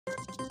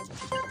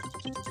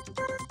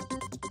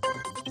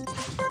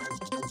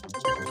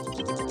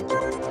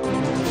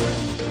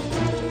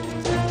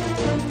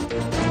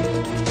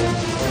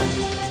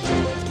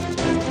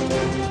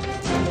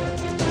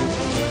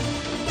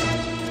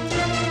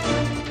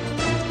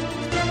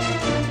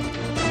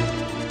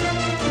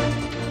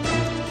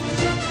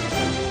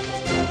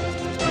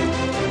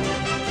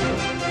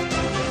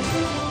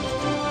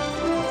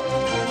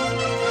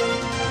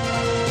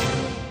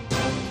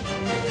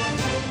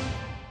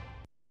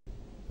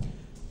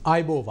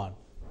ආයුබෝවන්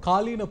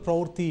කාලීන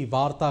ප්‍රවෘත්ති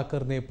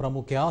වාර්තාකරණයේ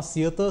ප්‍රමුඛයා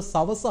සියත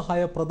සවස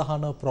 6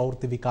 ප්‍රධාන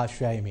ප්‍රවෘත්ති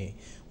විකාශයයි මේ.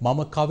 මම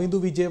කවිඳු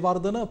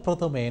විජේවර්ධන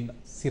ප්‍රථමයෙන්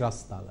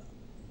සිරස්තල.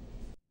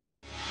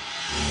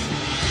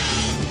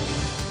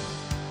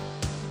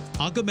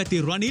 අගමැති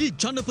රනිල්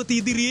ජනපති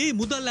ඉදිරියේ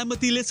මුදල්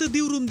ඇමති ලෙස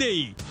දිවුරුම්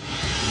දෙයි.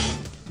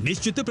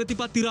 නිශ්චිත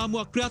ප්‍රතිපත්ති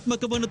රාමුවක්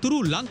ක්‍රියාත්මක වනතුරු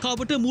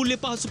ලංකාවට මූල්‍ය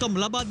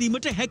පහසුකම් ලබා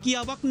දීමට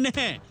හැකියාවක්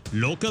නැහැ.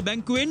 ලෝක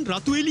බැංකුවෙන්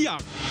රතු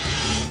එළියක්.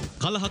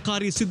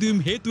 කලහකාරී සිදුවීම්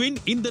හේතුවෙන්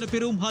ඉන්ධන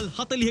පෙරවුම්හල්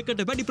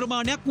 40කට වැඩි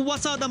ප්‍රමාණයක්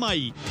වසා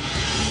දමයි.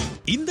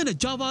 ඉන්ධන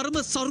ජාවාරම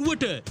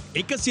සරුවට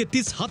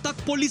 137ක්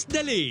පොලිස්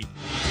දැලේ.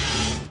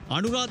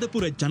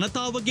 අනුරාධපුර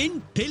ජනතාවගෙන්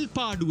තෙල්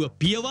පාඩුව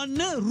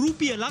පියවන්න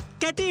රුපියලක්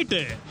කැටේට.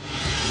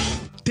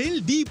 තෙල්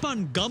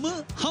දීපන් ගම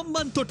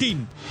හම්බන්තොටින්.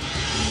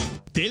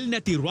 තෙල්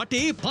නැති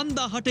රටේ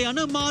 5000ට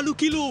යන මාළු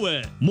කිලෝව.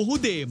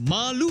 මුහුදේ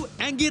මාළු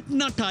ඇඟෙත්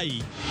නටයි.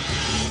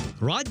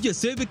 රාජ්‍ය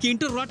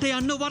සේවකයන්ට රට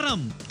යන්න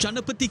වරම්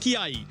ජනපති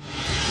කියයි.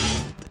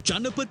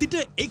 ජනපතිට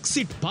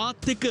එක්සිට්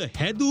පාත් එක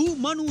හැදූ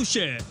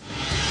මනුෂ්‍ය.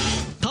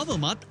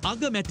 තවමත්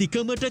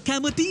අගමැතිකමට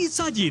කැමති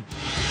සජිත්.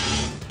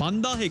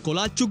 5000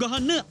 කොලාච්චු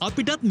ගහන්න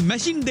අපිටත්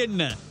මැෂින්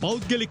දෙන්න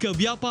පෞද්ගලික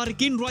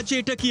ව්‍යාපාරිකින්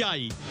රජයට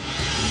කියයි.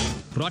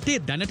 රටේ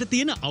දැනට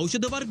තියෙන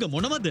ඖෂධ වර්ග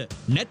මොනවද?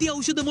 නැති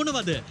ඖෂධ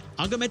මොනවද?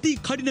 අගමැති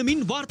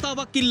කඩිනමින්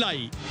වාර්තාවක්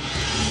ඉල්ලයි.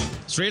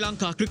 ශ්‍රී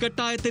ලංකා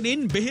ක්‍රිකට්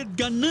ආයතනයෙන් බෙහෙත්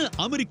ගන්න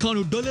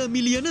ඇමරිකානු ඩොලර්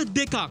මිලියන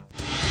 2ක්.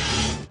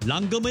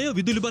 ලංගමය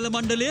විදුලි බල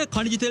මණ්ඩලය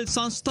ඛනිජ තෙල්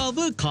සංස්ථාව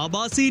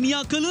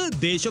කාබාසීනියා කළ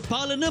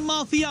දේශපාලන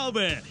මාෆියාව.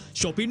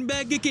 ෂොපින්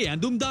බෑග් එකේ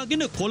ඇඳුම්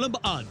දාගෙන කොළඹ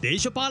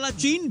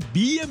දේශපාලච්චීන්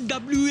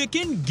BMW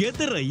එකෙන්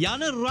ගෙදර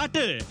යන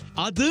රට.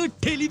 අද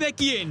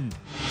ටෙලිවැකියෙන්.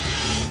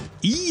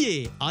 ඊයේ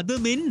අද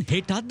මෙන්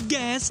හෙටත්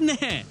ගෑස්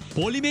නැහැ.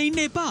 පොලිමේ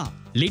ඉන්න එපා.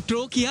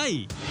 ලිට්‍රෝ කියයි.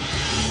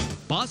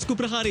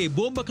 පාස්කු ප්‍රහාරයේ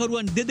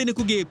බෝම්බකරුවන්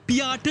දෙදෙනෙකුගේ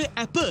පියාට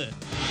ඇප.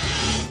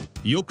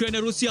 යුක්‍රේන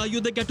රුසියා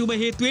යුද ගැටුම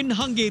හේතුවෙන්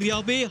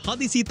හංගේරියාවේ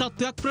හදිසි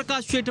තත්ත්වයක්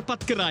ප්‍රකාශයට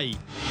පත් කරයි.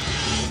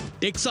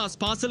 ටෙක්සාස්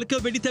පාසලක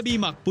වෙඩි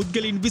තැබීමක්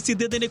පුද්ගලින්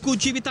 22 දෙනෙකු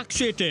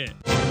ජීවිතක්ෂයට.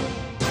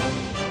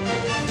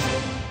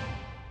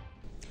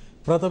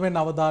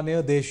 ප්‍රථමයෙන් අවධානය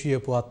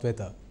දේශීය පුවත්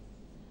වෙත.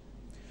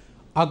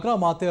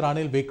 අග්‍රාමාත්‍ය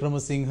රනිල්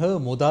වික්‍රමසිංහ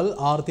මුදල්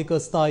ආර්ථික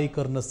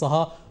ස්ථායීකරණ සහ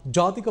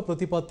ජාතික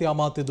ප්‍රතිපත්ති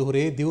අමාත්‍ය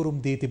දුහරේ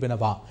දිවුරුම් දී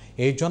තිබෙනවා.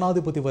 ඒ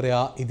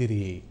ජනාධිපතිවරයා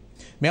ඉදිරියේ.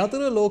 මේ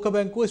අතර ලෝක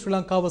බැංකුව ශ්‍රී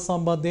ලංකාව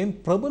සම්බන්ධයෙන්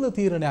ප්‍රබල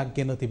තීරණයක්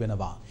ගෙන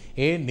තිබෙනවා.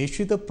 ඒ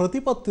නිශ්චිත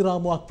ප්‍රතිපත්ති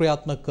රාමුවක්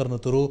ක්‍රියාත්මක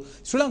කරනතුරු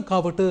ශ්‍රී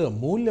ලංකාවට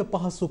මූල්‍ය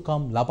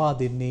පහසුකම් ලබා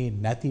දෙන්නේ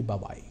නැති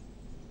බවයි.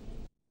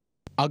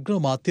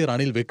 අග්‍රාමාත්‍ය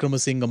රනිල්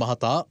වික්‍රමසිංහ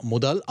මහතා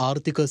මුදල්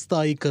ආර්ථික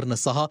ස්ථායීකරණ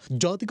සහ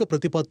ජාතික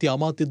ප්‍රතිපත්ති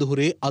අමාත්‍ය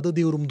දුහරේ අද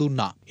දිවුරුම්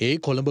දුන්නා. ඒ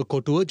කොළඹ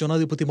කොටුව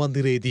ජනාධිපති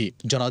මන්දිරයේදී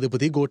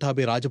ජනාධිපති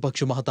ගෝඨාභය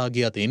රාජපක්ෂ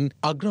මහතාගේ අතින්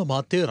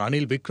අග්‍රාමාත්‍ය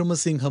රනිල්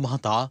වික්‍රමසිංහ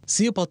මහතා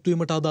සිය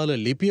පත්වීමට අදාළ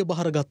ලිපිය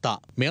බහරගත්තා.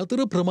 මේ අතර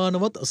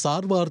ප්‍රමාණවත්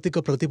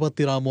සාර්වාර්ථික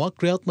ප්‍රතිපත්ති රාමුවක්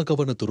ක්‍රියාත්මක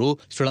වනතුරු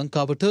ශ්‍රී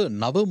ලංකාවට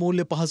නව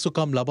මූල්‍ය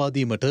පහසුකම් ලබා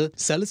දීමට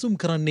සැලසුම්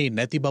කරන්නේ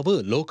නැති බව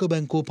ලෝක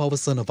බැංකුව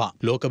පවසනවා.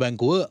 ලෝක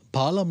බැංකුව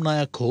පාලම්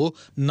ණයක් හෝ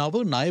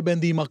නව ණය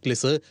බැඳීමක් ලෙස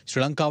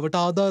ශ්‍රී ලංකාවට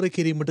ආධාර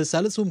කිරීමට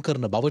සැලසුම්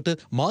කරන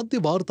බවට මාධ්‍ය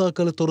වාර්තා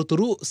කළ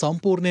තොරතුරු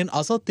සම්පූර්ණයෙන්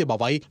අසත්‍ය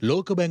බවයි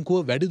ලෝක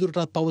බැංකුව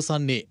වැඩිදුරටත්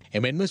පවසන්නේ.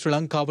 එමෙන්ම ශ්‍රී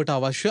ලංකාවට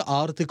අවශ්‍ය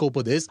ආර්ථික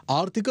උපදෙස්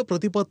ආර්ථික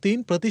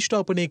ප්‍රතිපත්තීන්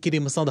ප්‍රතිෂ්ඨාපනය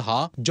කිරීම සඳහා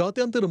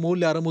ජාත්‍යන්තර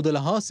මූල්‍ය අරමුදල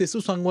හා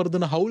සෙසු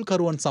සංවර්ධන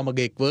හවුල්කරුවන්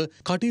සමග එක්ව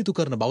කටයුතු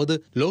කරන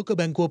බවද ලෝක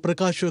බැංකුව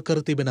ප්‍රකාශ කර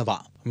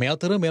තිබෙනවා. මේ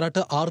අතර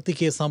මෙරට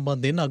ආර්ථිකය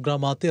සම්බන්ධයෙන්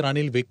අග්‍රාමාත්‍ය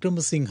රනිල්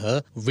වික්‍රමසිංහ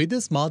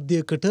විදෙස්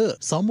මාධ්‍යයකට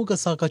සම්මුඛ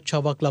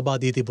සාකච්ඡාවක් ලබා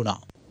දී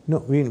තිබුණා. No,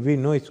 we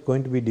know it's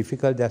going to be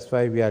difficult. That's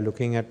why we are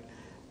looking at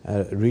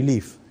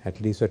relief, at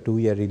least a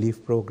 2-year relief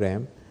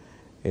program.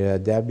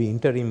 There'll be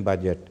interim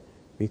budget.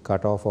 We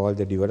cut off all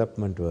the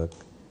development work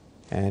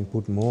and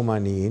put more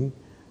money in.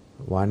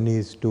 One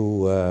is to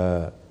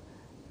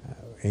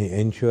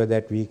ensure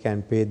that we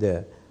can pay the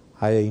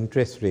higher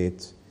interest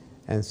rates,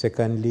 and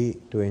secondly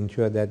to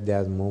ensure that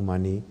there's more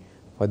money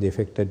for the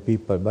affected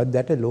people. But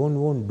that alone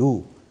won't do.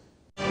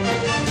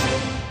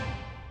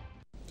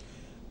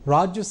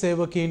 රාජ්‍ය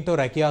සේවකීන්ට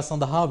රැකියා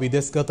සඳහා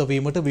විදේශගත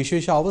වීමට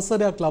විශේෂ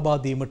අවසරයක් ලබා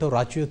දීමට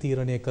රාජ්‍ය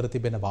තීරණය කර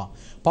තිබෙනවා.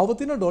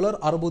 පවතින ඩොලර්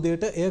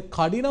අර්බුදයට එය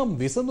කඩිනම්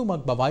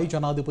විසඳුමක් බවයි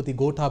ජනාධිපති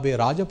ගෝඨාභය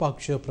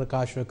රාජපක්ෂ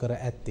ප්‍රකාශ කර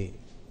ඇත්තේ.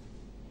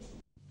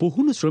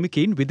 පුහුණු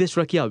ශ්‍රමිකයින් විදේශ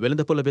රැකියා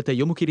වෙළඳපොළ වෙත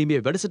යොමු කිරීමේ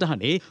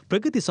වැඩසටහනේ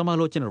ප්‍රගති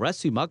සමාලෝචන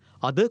රැස්වීමක්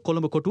අද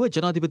කොළඹ කොටුව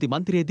ජනාධිපති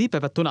මන්දිරයේදී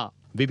පැවැත්වුණා.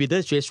 විවිධ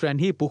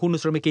ක්ෂේත්‍රයන්හි පුහුණු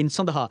ශ්‍රමිකයින්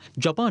සඳහා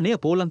ජපානය,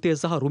 පෝලන්තය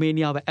සහ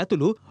රුමේනියාව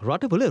ඇතුළු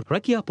රටවල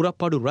රැකියා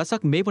පුරප්පාඩු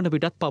රැසක් මේ වන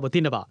විටත්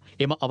පවතිනවා.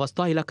 එම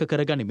අවස්ථා ඉලක්ක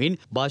කරගනිමින්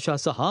භාෂා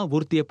සහ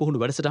වෘත්තීය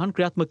පුහුණු වැඩසටහන්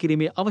ක්‍රියාත්මක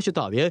කිරීමේ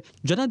අවශ්‍යතාවය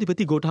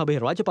ජනාධිපති ගෝඨාභය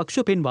රාජපක්ෂ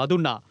පෙන්වා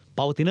දුන්නා.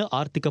 පවතින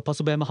ආර්ථික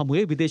පසුබෑම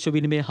හමුවේ විදේශ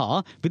විනිමය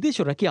හා විදේශ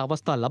රැකියා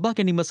අවස්ථා ලබා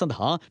ගැනීම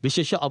සඳහා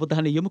විශේෂ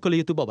අවධානය යොමු කළ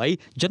යුතු බවයි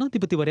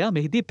ජනාධිපතිවරයා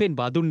මෙහිදී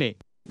පෙන්වා දුන්නේ.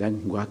 දැන්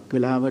හුඟක්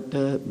වෙලාවට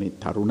මේ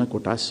තරුණ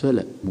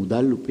කොටස්වල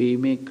මුදල්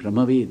උපයීමේ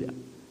ක්‍රමවේද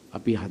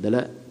අපි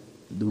හදලා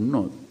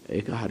දුන්නොත්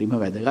ඒක හරිම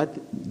වැදගත්.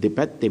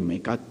 දෙපැත්තෙම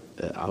එකක්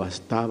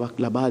අවස්ථාවක්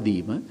ලබා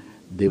දීම,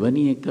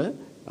 දෙවැනි එක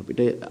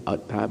අපිට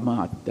තාම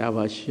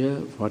අත්‍යවශ්‍ය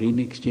ෆොරින්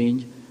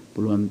එක්ස්චේන්ජ්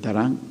පුළුවන්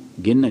තරම්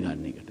ගෙන්න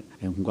ගන්න එකට.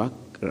 හුඟක්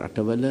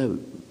රටවල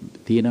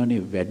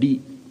තියෙනවනේ වැඩි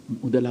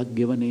මුදලක්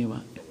ගෙවන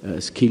ඒවා.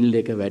 ස්කිල්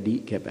එක වැඩි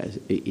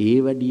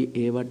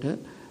ඒවට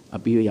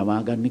අපි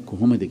යවා ගන්නේ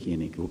කොහොමද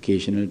කියන එක.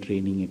 වොකේෂනල්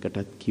ට්‍රේනින්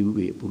එකටත්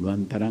කිව්වේ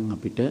පුළුවන් තරම්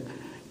අපිට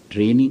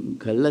ට්‍රේනින්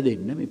කරලා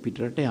දෙන්න මේ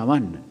පිටරට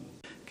යවන්න.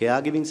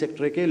 කෙයාගිවිං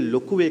සෙක්ටර් එකේ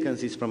ලොකු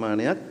වේකන්සිස්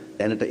ප්‍රමාණයක්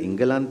දැනට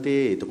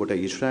එංගලන්තයේ එතකොට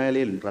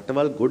ඊශ්‍රායලයේ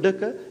රටවල්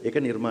ගොඩක ඒක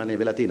නිර්මාණය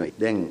වෙලා තියෙනවා.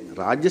 දැන්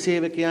රාජ්‍ය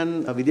සේවකයන්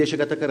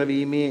විදේශගත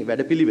කරවීමේ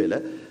වැඩපිළිවෙල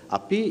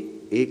අපි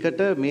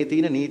ඒකට මේ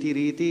තියෙන නීති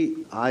රීති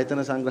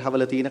ආයතන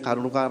සංග්‍රහවල තියෙන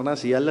කරුණු කාරණා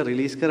සියල්ල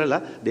රිලීස්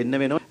කරලා දෙන්න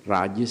වෙනවා.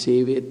 රාජ්‍ය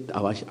සේවයේ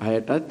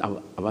අයටත්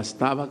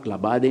අවස්ථාවක්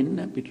ලබා දෙන්න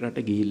පිටරට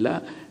ගිහිල්ලා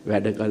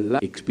වැඩ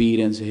කළා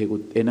එක්ස්පීරියන්ස්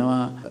එකකුත්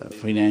එනවා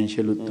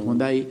ෆයිනෑන්ෂියල් උත්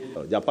හොඳයි.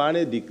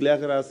 ජපානයේ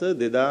ඩික්ලෙයාර් කරාස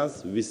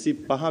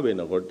 2025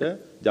 වෙනකොට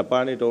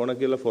ජපානයට ඕන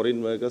කියලා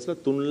ෆොරින් වර්කර්ස්ලා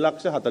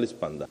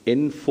 3,45,000.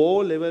 N4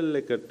 ලෙවල්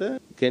එකට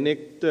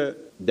කෙනෙක්ට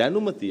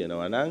දැනුම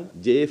තියෙනවා නම්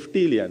JFT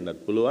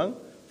ලියන්නත් පුළුවන්,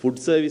 ෆුඩ්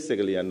සර්විස්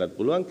එක ලියන්නත්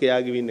පුළුවන්,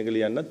 කෙයාගිවින් එක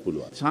ලියන්නත්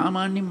පුළුවන්.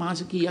 සාමාන්‍ය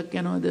මාස කීයක්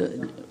යනවද?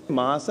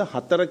 මාස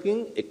 4කින්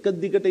එක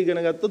දිගට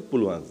ඉගෙන ගත්තොත්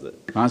පුළුවන් සර්.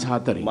 මාස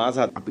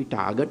 4. අපි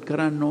ටාගට්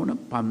කරන්න ඕන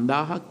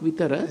 5000ක්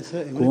විතර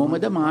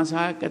කොහොමද මාස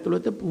 6ක්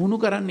ඇතුළත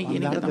පුහුණු කරන්න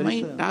කියන එක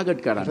තමයි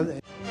ටාගට්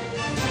කරන්නේ.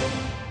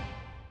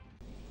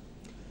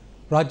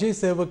 රජයේ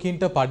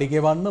සේවකීන්ට පඩි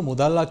ගෙවන්න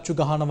මුදල් අච්චු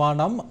ගහනවා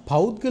නම්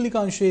පෞද්ගලික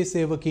අංශයේ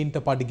සේවකීන්ට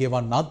පඩි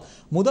ගෙවන්නත්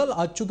මුදල්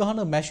අච්චු ගහන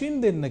මැෂින්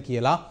දෙන්න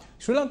කියලා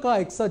ශ්‍රී ලංකා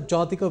එක්සත්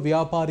ජාතික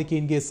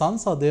ව්‍යාපාරිකයින්ගේ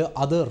සංසදය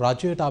අද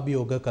රජයට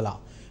අභියෝග කළා.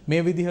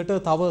 මේ විදිහට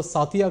තව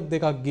සතියක්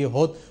දෙකක්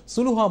ගියහොත්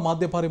සුළු හා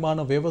මධ්‍ය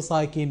පරිමාණ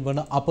ව්‍යවසායකයින්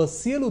වන අප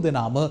සියලු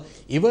දෙනාම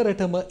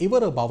ඉවරටම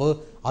ඉවර බව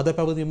අද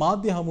පැවති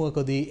මාධ්‍ය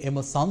හමුවකදී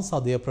එම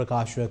සංසදය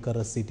ප්‍රකාශ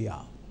කර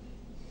සිටියා.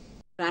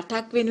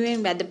 රටක්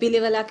වෙනුවෙන්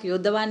වැඩපිළිවෙලක්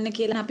යොදවන්න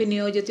කියලා අපි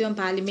නියෝජිතයන්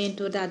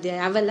පාර්ලිමේන්තුවට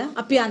අධ්‍යයවලා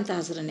අපි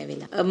අන්තහසරණ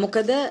වෙලා.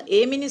 මොකද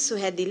ඒ මිනිස්සු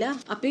හැදිලා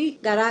අපි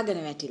ගරාගෙන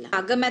වැටිලා.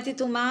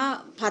 අගමැතිතුමා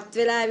පත්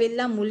වෙලා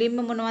ඇවිල්ලා මුලින්ම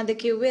මොනවද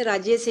කිව්වේ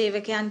රජයේ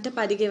සේවකයන්ට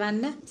පඩි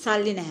ගෙවන්න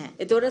සල්ලි නැහැ.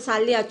 ඒතකොට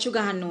සල්ලි අච්චු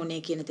ගහන්න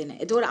ඕනේ කියන තැන.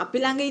 ඒතකොට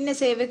අපි ළඟ ඉන්න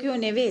සේවකයෝ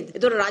නෙවෙයිද?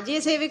 ඒතකොට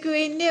රජයේ සේවකයෝ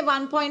ඉන්නේ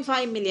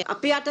 1.5 මිලියන්.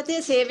 අපි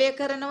යටතේ සේවය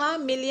කරනවා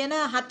මිලියන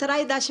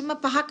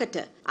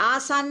 4.5කට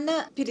ආසන්න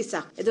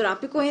පිරිසක්. ඒතකොට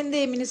අපි කොහෙන්ද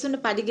මේ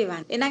මිනිස්සුන්ට පඩි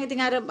ගෙවන්නේ? එහෙනම්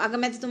ඉතින් අර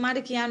අගමැතිතුමාට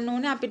කියන්න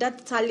ඕනේ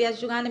අපිටත් සල්ලි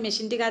අච්චු ගන්න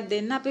මැෂින් ටිකක්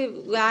දෙන්න. අපි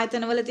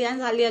ආයතනවල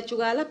තියන් සල්ලි අච්චු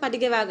ගාලා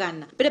පඩි ගෙවා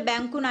ගන්න. අපිට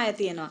බැංකු ණය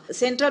තියෙනවා.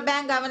 සෙන්ට්‍රල්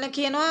බැංක් ගවන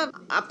කියනවා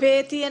අපේ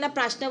තියෙන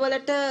ප්‍රශ්න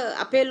වලට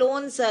අපේ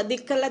ලෝන්ස්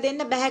දික් කරලා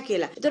දෙන්න බෑ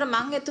කියලා. ඒතර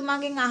මම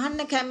එතුමාගෙන්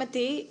අහන්න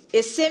කැමති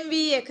SMV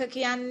එක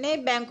කියන්නේ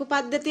බැංකු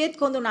පද්ධතියේත්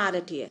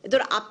කොඳුනාරටිය.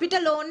 ඒතර අපිට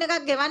ලෝන්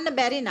එකක් ගෙවන්න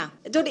බැරි නම්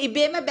ඒතර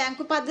ඉබේම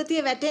බැංකු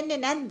පද්ධතිය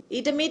වැටෙන්නේ නැද්ද?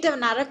 ඊට මීට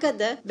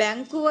නරකද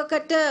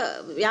බැංකුවකට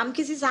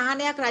යම්කිසි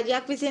සහනයක්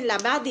රජයක් විසින්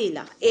ලබා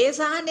දීලා ඒ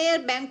සහනය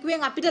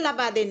බැංකුවෙන් අපිට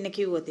ලබා දෙන්න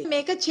කිව්වොත්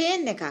මේක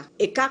චේන්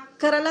එකක්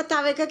කරලා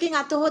තව එකකින්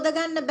අත හොද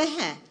ගන්න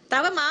බෑ.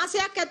 තව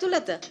මාසයක්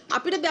ඇතුළත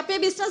අපිට අපේ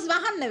බිස්නස්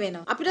වහන්න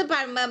වෙනවා. අපිට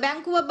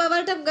බැංකුව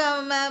වලට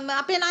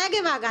අපේ ණය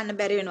ගෙවා ගන්න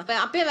බැරි වෙනවා.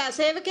 අපේ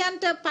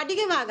සේවකයන්ට පඩි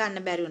ගෙවා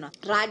ගන්න බැරි වෙනවා.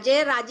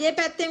 රජයේ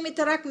පැත්තෙන්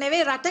විතරක්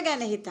නෙවෙයි රට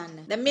ගැන හිතන්න.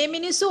 දැන් මේ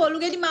මිනිස්සු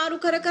ඔලුගෙඩි මාරු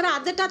කර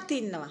අදටත්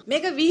ඉන්නවා.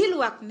 මේක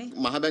විහිළුවක්නේ.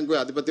 මහ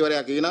බැංකුවේ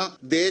අධිපතිවරයා කියනවා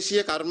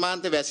දේශීය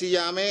කර්මාන්ත වැසී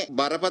යාමේ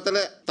බරපතල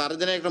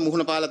තර්ජනයකට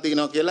මුහුණ පාලා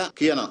තිනවා කියලා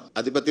කියනවා.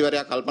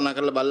 අධිපතිවරයා කල්පනා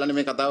කරලා බලන්නේ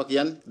මේ කතාව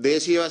කියන්නේ.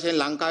 දේශීය වශයෙන්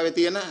ලංකාවේ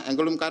තියෙන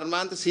ඇඟලුම්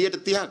කර්මාන්ත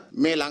 130ක්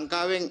මේ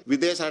ලංකාවෙන්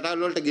විදේශ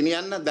රටවල් වලට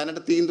ගෙනියන්න දැනට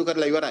තීන්දුව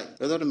කරලා ඉවරයි.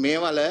 ඒතකොට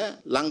මේවල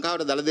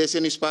ලංකාවට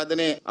දළදේශීය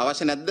නිෂ්පාදනය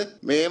අවශ්‍ය නැද්ද?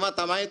 මේවා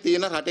තමයි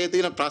තියෙන රටේ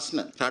තියෙන ප්‍රශ්න.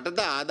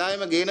 රටට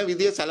ආදායම ගේන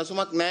විදිය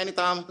සැලසුමක් නැහෙනි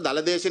තාම.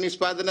 දළදේශීය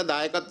නිෂ්පාදන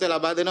දායකත්වය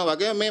ලබා දෙනවා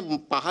වගේ මේ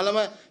පහළම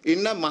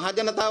ඉන්න මහ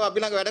ජනතාව අපි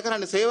ළඟ වැඩ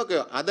කරන්නේ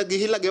සේවකයෝ. අද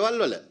ගිහිල්ලා ගෙවල්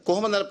වල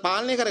කොහොමද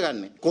පාලනය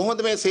කරගන්නේ?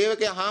 කොහොමද මේ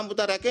සේවකයා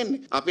හාම්පුතා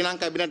රැකෙන්නේ? අපි නම්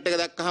කැබිනට් එක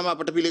දැක්කහම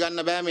අපිට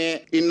පිළිගන්න බෑ මේ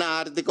ඉන්න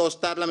ආර්ථික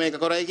ඔස්තාරලා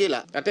මේක කරයි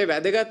කියලා. රටේ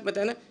වැදගත්ම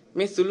තැන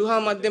මේ සුළු හා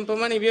මධ්‍යම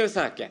ප්‍රමාණයේ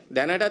ව්‍යවසායකයන්.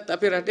 දැනටත්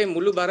අපි රටේ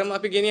මුළු බරම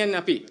අපි ගෙනියන්නේ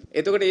අපි.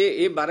 එතකොට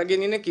මේ බර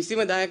ගෙනියන කිසිම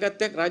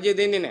දායකත්වයක් රජය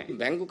දෙන්නේ නැහැ.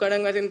 බැංකු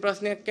කඩන් වැටෙන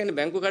ප්‍රශ්නයක් කියන්නේ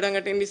බැංකු කඩන්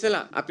වැටෙන්න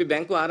ඉස්සලා අපි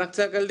බැංකු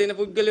ආරක්ෂා කළ දෙන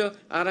පුද්ගලයෝ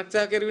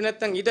ආරක්ෂා කරුවේ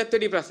නැත්නම් ඊටත්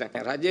වැඩි ප්‍රශ්නයක්.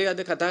 රජය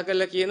අද කතා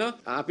කරලා කියනවා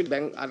අපි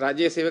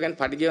රජයේ සේවකයන්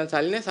පඩි ගෙවන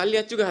සල්ලි නැහැ සල්ලි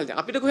අච්චු ගහලා.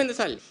 අපිට කොහෙන්ද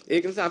සල්ලි?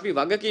 ඒක නිසා අපි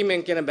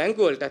වගකීමෙන් කියන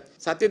බැංකු වලට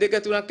සත්‍ය දෙක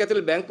තුනක්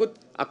ඇතුළේ බැංකුත්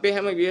අපේ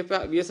හැම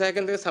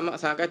ව්‍යවසායකයන්ට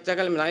සාකච්ඡා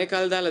කරලා ණය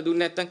කාල දාලා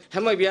දුන්නේ නැත්නම්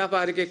හැම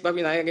ව්‍යාපාරිකයෙක්ම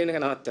අපි ණය ගෙන්න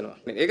නවත්තනවා.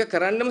 ඒක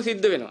කරන්නම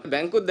සිද්ධ වෙනවා.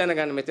 බැංකුත්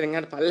දැනගන්න මෙතනින්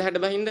එහාට පල්ලෙහාට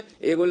බහින්න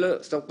ඒගොල්ලෝ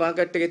ස්ටොක්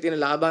මාකට් එකේ තියෙන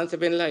ලාභාංශ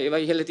පෙන්නලා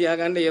ඒවා ඉහළ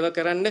තියාගන්න ඒව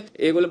කරන්න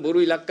ඒගොල්ලෝ බොරු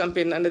ඉලක්කම්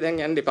පෙන්නන්න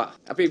දැන් යන්න එපා.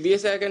 අපි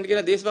ව්‍යවසායකයන්ට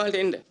කියලා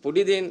දේශපාලනට එන්න.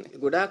 පොඩි දෙයින්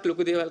ගොඩාක්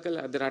ලොකු දේවල්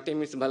කළා අද රටේ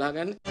මිනිස්සු බලා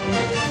ගන්න.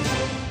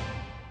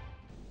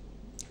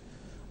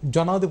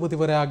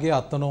 ජනාධිපතිවරයාගේ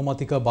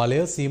අත්නෝමතික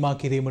බලය සීමා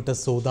කිරීමට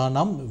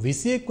සූදානම්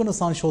 21 වන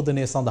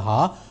සංශෝධනය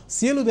සඳහා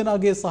සියලු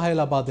දෙනාගේ සහාය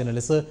ලබා දෙන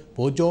ලෙස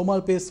පූජ්‍ය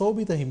ඕමල්පේ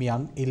සෝභිත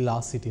හිමියන්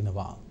ඉල්ලා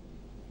සිටිනවා.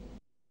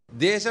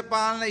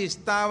 දේශපාලන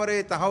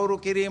ස්ථාවරයේ තහවුරු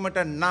කිරීමට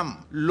නම්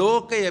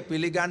ලෝකය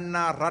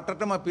පිළිගන්නා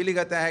රටටම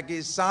පිළිගත හැකි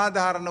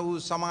සාධාරණ වූ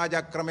සමාජ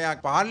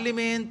ක්‍රමයක්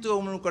පාර්ලිමේන්තුව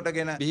උමුණු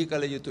කොටගෙන බිහි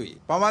කළ යුතුයි.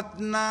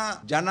 පවත්නා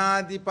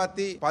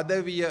ජනාධිපති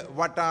පදවිය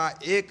වටා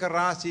ඒක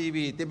රාශී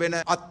වී තිබෙන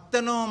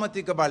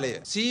අත්නෝමතික බලය,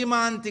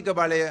 සීමාන්තික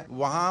බලය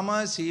වහාම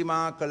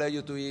සීමා කළ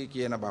යුතුයි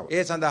කියන බව.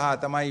 ඒ සඳහා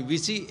තමයි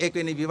 21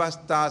 වෙනි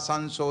ව්‍යවස්ථා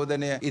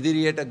සංශෝධනය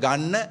ඉදිරියට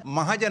ගන්න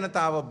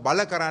මහජනතාව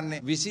බල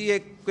කරන්නේ.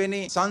 21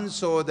 වෙනි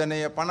සංශෝධනය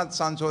පනත්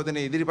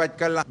සංශෝධනය ඉදිරිපත්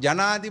කළා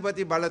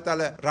ජනාධිපති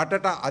බලතල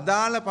රටට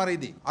අදාළ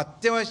පරිදි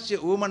අත්‍යවශ්‍ය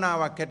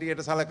ඌමනාවක්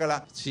හැටියට සලකලා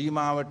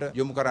සීමාවට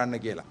යොමු කරන්න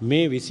කියලා.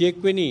 මේ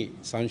 21 වෙනි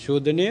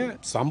සංශෝධනය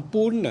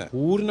සම්පූර්ණ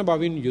පූර්ණ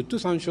බවින්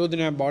යුතු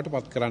සංශෝධනයක් බවට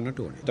පත් කරන්නට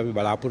ඕනේ. අපි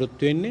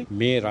බලාපොරොත්තු වෙන්නේ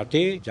මේ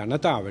රටේ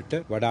ජනතාවට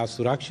වඩා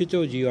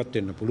සුරක්ෂිතව ජීවත්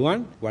වෙන්න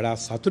පුළුවන්, වඩා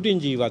සතුටින්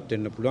ජීවත්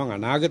වෙන්න පුළුවන්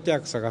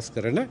අනාගතයක් සකස්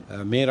කරන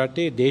මේ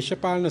රටේ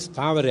දේශපාලන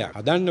ස්ථාවරයක්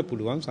හදන්න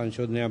පුළුවන්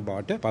සංශෝධනයක්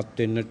බවට පත්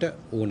වෙන්නට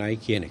ඕනයි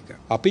කියන එක.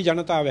 අපි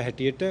ජනතාව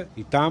හැටියට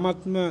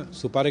ඉතාමත්ම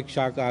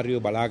සුපරීක්ෂාකාරීව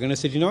බලාගෙන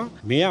සිටිනවා.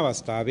 මේ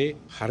අවස්ථාවේ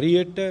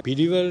හරියට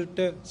පිළිවෙලට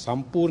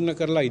සම්පූර්ණ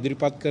කරලා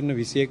ඉදිරිපත් කරන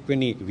 21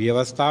 වෙනි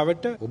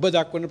ව්‍යවස්ථාවට ඔබ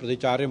දක්වන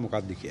ප්‍රතිචාරය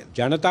මොකක්ද කියලා.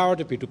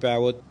 ජනතාවට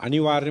පිටුපෑවොත්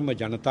අනිවාර්යයෙන්ම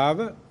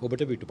ජනතාව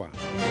ඔබට පිටුපාන.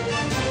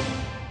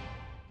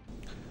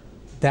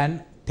 දැන්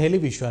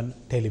ටෙලිවිෂන්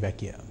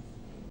ටෙලිවැකිය.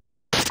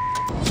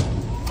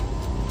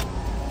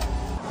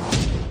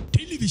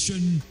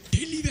 ටෙලිවිෂන්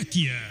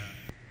ටෙලිවැකිය.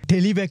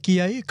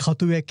 ටෙලිවැකියයි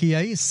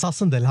කතුවැකියයි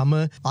සසඳලම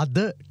අද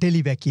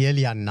ටෙලිවැකිය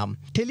ලියන්නම්.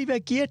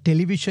 ටෙලිවැකිය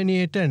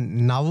ටෙලිවිෂණයට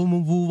නවම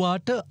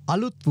වූවාට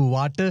අලුත්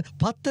වූවාට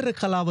පත්තර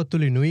කලාව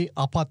තුළිනුයි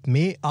අපත්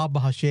මේ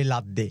ආභාෂය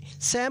ලද්දේ.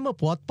 සෑම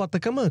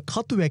පුවත්පතකම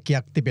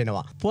කතුවැකියක්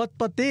තිබෙනවා.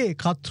 පුවත්පතේ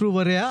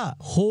කතෘවරයා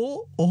හෝ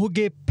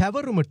ඔහුගේ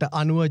පැවරුමට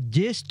අනුව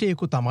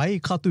ජේෂ්ඨයකු තමයි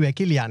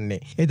කතුවැකි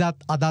ලියන්නේ.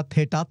 එදත් අදත්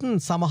හෙටත්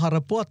සමහර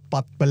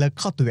පුවත්පත්වල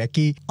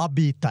කතුවැකි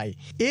අභීතයි.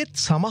 ඒත්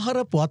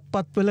සමහර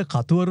පුවත්පත්වල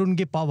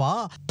කතුවරුන්ගේ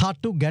පවා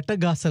තටු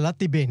ගැටගසලා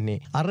තිබෙන්නේ.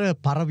 අර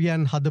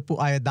පරවියන් හදපු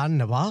අය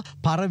දන්නවා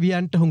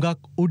පරවියන්ට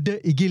හුඟක් උඩ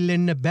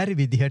ඉගිල්ලෙන්න බැරි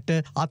විදිහට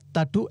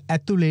අත්තටු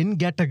ඇතුලෙන්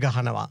ගැට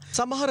ගහනවා.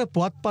 සමහර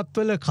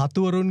පුවත්පත්වල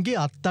කතුවරුන්ගේ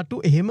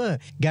අත්තටු එහෙම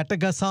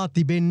ගැටගසා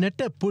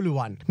තිබෙන්නට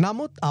පුළුවන්.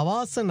 නමුත්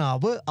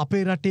අවාසනාව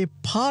අපේ රටේ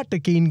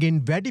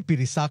පාඨකයින්ගෙන් වැඩි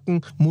පිරිසක්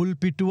මුල්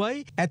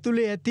පිටුවයි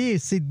ඇතුලේ ඇති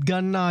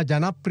සිත්ගන්නා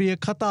ජනප්‍රිය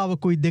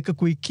කතාවකුයි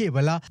දෙකකුයි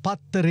කියවලා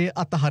පත්තරය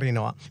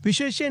අතහරිනවා.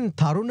 විශේෂයෙන්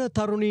තරුණ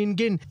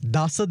තරුණීන්ගෙන්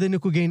දස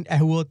දෙනෙකුගෙන්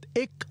ඇහුවොත්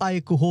එක්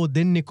අයෙකු හෝ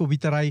දෙන්නෙකු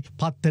විතරයි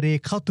පත්තරේ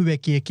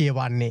කතුවැකිය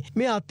කියවන්නේ.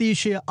 මේ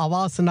අතිශය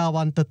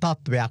අවාසනාවන්ත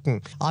තත්ත්වයක්.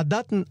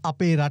 අදත්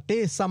අපේ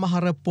රටේ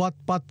සමහර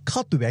පුවත්පත්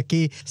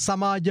කතුවැකි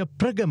සමාජ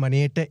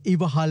ප්‍රගමණයට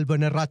ඉවහල්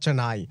වන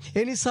රචනයි.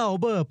 එනිසා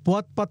ඔබ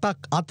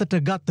පුවත්පතක් අතට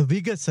ගත්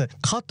විගස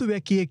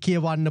කතුවැකිය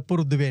කියවන්න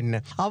පුරුදු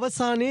වෙන්න.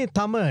 අවසානයේ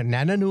තම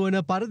නැනනුවන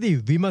පරිදි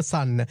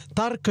විමසන්න,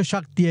 තර්ක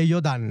ශක්තිය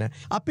යොදන්න.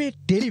 අපේ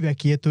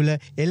ටෙලිවැකිය තුල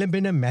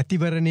එළඹෙන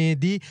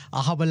මැතිවරණයේදී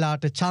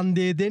අහවලාට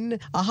ඡන්දය දෙන්න,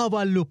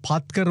 අහවල්ලු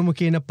පත් කරමු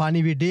කියන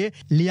පණිවිඩය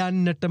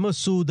ලියන්නටම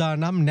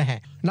සූදානම් නැහැ.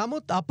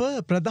 නමුත් අප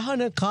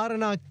ප්‍රධාන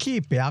කාරණා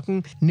කීපයක්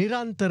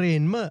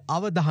නිරන්තරයෙන්ම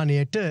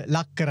අවධානයට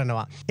ලක්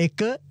කරනවා.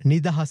 එක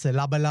නිදහස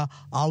ලබලා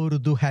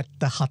අවුරුදු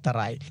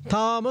 74යි.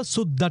 තාම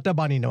සුද්දට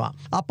බනිනවා.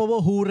 අපව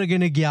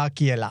හූරගෙන ගියා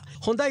කියලා.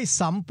 හොඳයි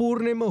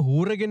සම්පූර්ණයෙන්ම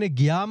හූරගෙන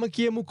ගියාම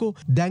කියමුකෝ.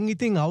 දැන්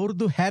ඉතින්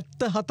අවුරුදු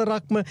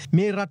 74ක්ම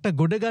මේ රට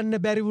ගොඩගන්න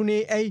බැරි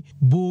වුණේ ඇයි?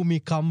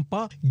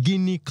 භූමිකම්පා,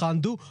 ගිනි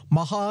කඳු,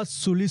 මහා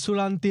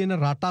සුලිසුලන් තියෙන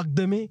රටක්ද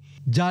මේ?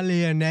 ජලය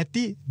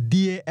නැති,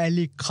 දිය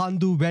ඇලි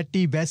කඳු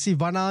වැටි වැසි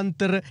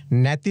වනාන්තර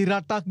නැති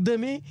රටක්ද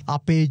මේ?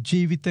 අපේ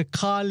ජීවිත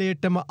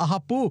කාලයටම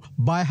අහපු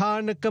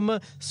භයානකම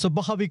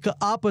ස්වභාවික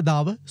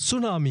ආපදාව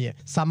සුනාමිය.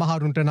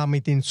 සමහරුන්ට නම්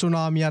ඉතින්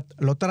සුනාමියත්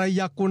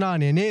ලොතරැයියක්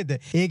වුණානේ නේද?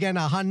 ඒ ගැන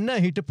අහන්න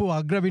හිටපු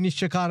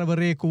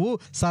අග්‍රවිනිශ්චයකාරවරයෙකු වූ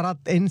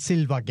සරත් එන්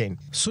සිල්වගෙන්.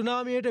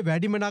 සුනාමියට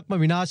වැඩිමනක්ම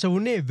විනාශ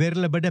වුණේ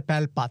වෙරළබඩ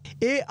පැල්පත්.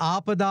 ඒ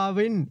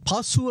ආපදාවෙන්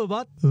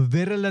පසුවවත්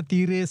වෙරළ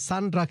තීරයේ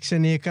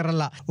සංරක්ෂණය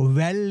කරලා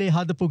වැල්ලේ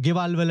හදපු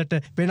ගෙවල්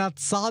වලට වෙනත්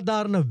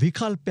සාධාරණ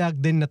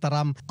විකල්පයක් දෙන්න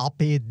තරම්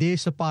අපේ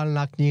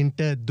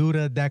දේශපාලනඥයින්ට දුර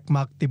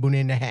දැක්මක්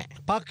තිබුණේ නැහැ.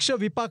 පක්ෂ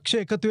විපක්ෂ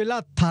එකතු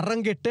වෙලා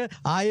තරඟෙට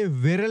ආයේ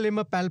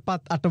වෙරළෙම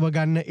පැල්පත් අටව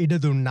ගන්න ඉඩ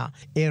දුන්නා.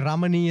 ඒ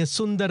රමණීය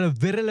සුන්දර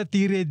වෙරළ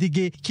තීරයේ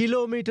දිගේ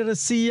කිලෝමීටර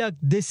 100ක්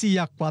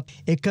 200ක්වත්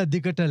එක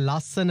දිගට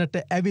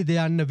ලස්සනට ඇවිද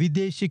යන්න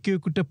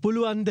විදේශිකයෙකුට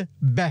පුළුවන්ද?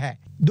 බැහැ.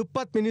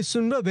 දුප්පත්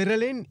මිනිස්සුන්ව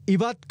වෙරළෙන්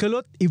ඉවත්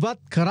කළොත් ඉවත්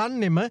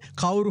කරන්නෙම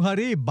කවුරු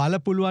හරි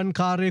බලපුලුවන්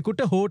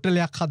කාර්යයකට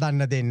හෝටලයක්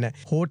හදන්න දෙන්න.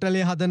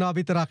 හෝටලේ හදනවා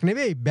විතරක්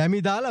නෙවෙයි බැමි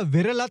දාලා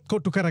වෙරළත්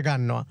කොටු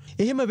කරගන්නවා.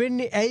 එහෙම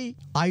වෙන්නේ ඇයි?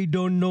 I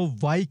don't know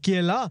why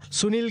කියලා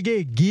සුනිල්ගේ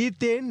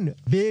ගීතෙන්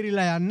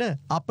බේරිලා යන්න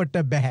අපට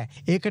බැහැ.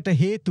 ඒකට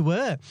හේතුව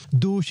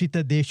දූෂිත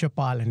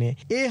දේශපාලනය.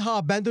 ඒහා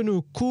බැඳුණු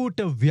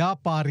කූට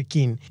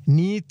ව්‍යාපාරිකින්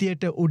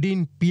නීතියට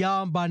උඩින්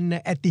පියාඹන්න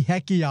ඇති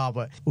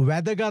හැකියාව.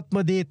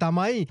 වැදගත්ම දේ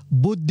තමයි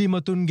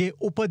බුද්ධිමතුන්ගේ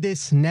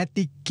උපදෙස්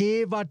නැති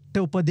කේවට්ට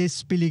උපදෙස්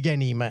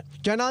පිළිගැනීම.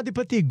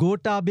 ජනාධිපති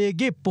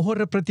ගෝඨාභයගේ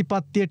පොහොර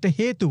ප්‍රතිපත්තියට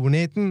හේතු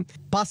වුණේත්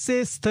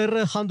පස්සේ ස්තර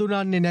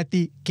හඳුනන්නේ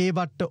නැති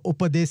කේවට්ට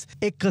උපදෙස්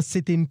එක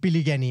සිතින්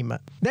පිළිගැනීම. ගැනීම.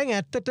 දැන්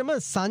ඇත්තටම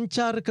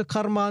සංචාරක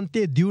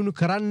කර්මාන්තය දියුණු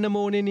කරන්න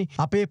ඕනෙනි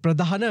අපේ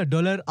ප්‍රධාන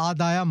ඩොලර්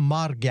ආදායම්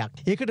මාර්ගයක්.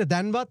 ඒකට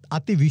දැන්වත්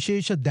අති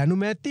විශේෂ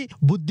දැනුම ඇති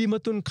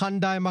බුද්ධිමතුන්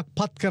කණ්ඩායමක්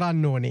පත්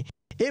කරන්න ඕනේ.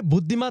 ඒ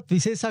බුද්ධිමත්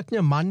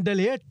විශේෂඥ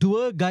මණ්ඩලය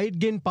ටුවර්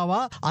ගයිඩ්ගෙන්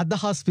පවා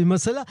අදහස්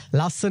විමසල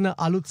ලස්සන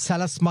අලුත්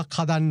සැලස්මක්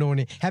හදන්න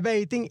ඕනේ.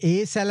 හැබැයි ඉතින්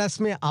ඒ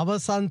සැලස්මේ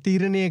අවසන්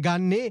තීරණය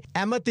ගන්නේ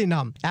ඇමති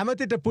නම්.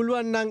 ඇමතිට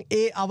පුළුවන් නම්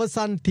ඒ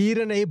අවසන්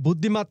තීරණ ඒ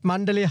බුද්ධිමත්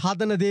මණ්ඩලයේ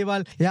හදන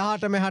දේවල්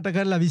යහට මෙහාට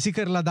කරලා විසි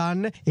කරලා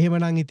දාන්න.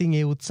 එහෙමනම් ඉතින්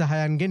ඒ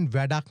උත්සාහයන්ගෙන්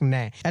වැඩක්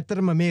නැහැ.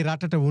 ඇත්තටම මේ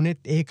රටට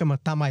වුණෙත් ඒකම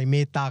තමයි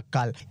මේ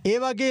තාක්කල්. ඒ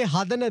වගේ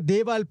හදන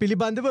දේවල්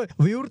පිළිබඳව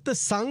විවෘත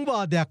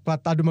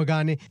සංවාදයක්වත් අඩුම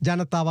ගානේ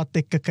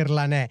ජනතාවත් එක්ක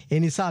කරලා නැහැ.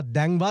 ඒ නිසා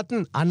දැන්වත්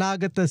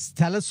අනාගත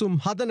සැලසුම්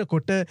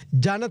හදනකොට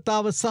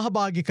ජනතාව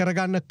සහභාගි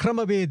කරගන්න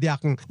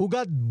ක්‍රමවේදයක්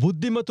උගත්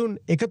බුද්ධිමතුන්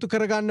එකතු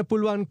කරගන්න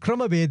පුළුවන්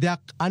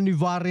ක්‍රමවේදයක්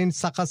අනිවාර්යෙන්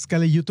සකස්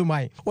කළ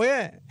යුතුමයි. ඔය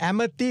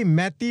ඇමති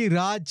මැති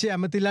රාජ්‍ය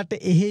ඇමතිලට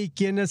එහෙයි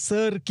කියන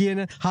සර්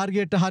කියන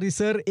හරියට හරි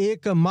සර්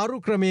ඒක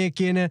මරු ක්‍රමය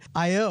කියන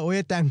අය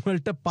ඔය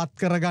තැන්වලට පත්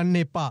කරගන්න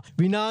එපා.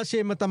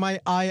 විනාශයම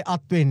තමයි ආය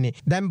අත්වෙන්නේ.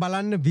 දැන්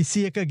බලන්න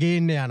 21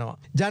 ගේන්න යනවා.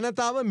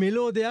 ජනතාව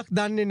මෙලෝ දෙයක්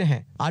දන්නේ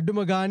නැහැ. අඩුම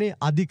ගානේ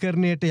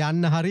අධිකරණයට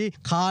යන්න හරි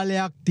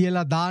කාලයක්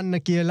තියලා දාන්න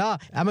කියලා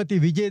ඇමති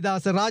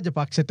විජේදාස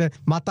රාජපක්ෂට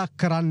මතක්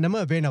කරන්නම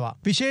වෙනවා.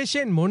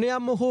 විශේෂයෙන්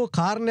මොනියම් හෝ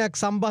කාරණයක්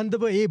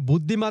සම්බන්ධව ඒ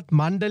බුද්ධිමත්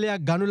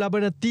මණ්ඩලයක් ගනු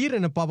ලබන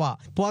තීරණ පවා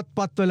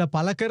පුවත්පත්වල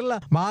පළ කරලා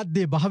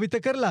මාධ්‍ය භාවිත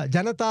කරලා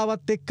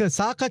ජනතාවත් එක්ක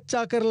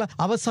සාකච්ඡා කරලා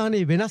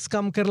අවසානයේ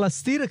වෙනස්කම් කරලා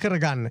ස්ථිර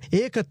කරගන්න.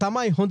 ඒක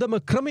තමයි හොඳම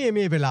ක්‍රමය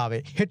මේ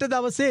වෙලාවේ. හෙට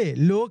දවසේ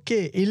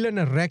ලෝකේ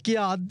ඉල්ලන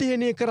රැකියා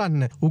අධ්‍යයනය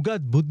කරන්න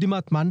උගත්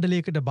බුද්ධිමත්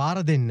මණ්ඩලයකට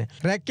බාර දෙන්න.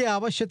 රැකියා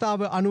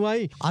අවශ්‍යතාව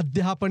අනුවයි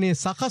අධ්‍යාපනය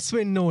සකස්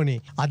වෙන්න ඕනේ.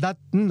 අදත්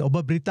ඔබ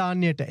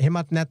බ්‍රිතාන්‍යයට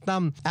එහෙමත්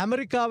නැත්නම්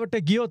ඇමරිකාවට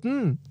ගියොත්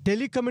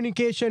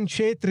ටෙලිකමියුනිකේෂන්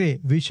ක්ෂේත්‍රයේ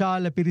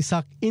විශාල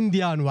පිරිසක්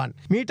ඉන්දියානුවන්.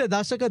 මීට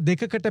දශක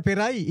දෙකකට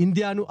පෙරයි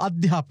ඉන්දියානු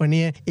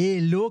අධ්‍යාපනය ඒ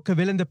ලෝක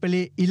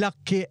වෙළඳපොලේ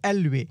ඉලක්කය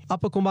ඇල්ලුවේ.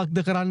 අප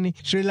කුමක්ද කරන්නේ?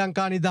 ශ්‍රී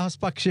ලංකා නිදහස්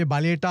පක්ෂයේ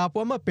බලයට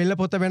ආපුවම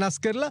පෙළපොත වෙනස්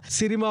කරලා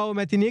සිරිමාව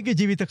මැතිණියගේ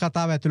ජීවිත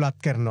කතාව ඇතුළත්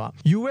කරනවා.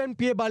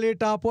 UNP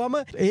බලයට ආපුවම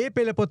ඒ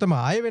පෙළපොතම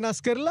ආය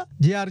වෙනස් කරලා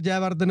ජේ.ආර්.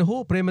 ජයවර්ධන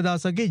හෝ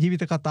ප්‍රේමදාසගේ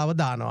ජීවිත කතාව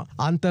දානවා.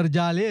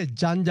 අන්තර්ජාලයේ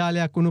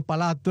ජංජාලයක් වුණු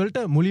පළාත්වලට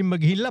මුලින්ම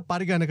ගිහිල්ලා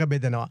පරිගණක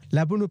බෙදනවා.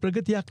 ලැබුණු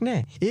ප්‍රගතියක්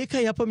නැහැ.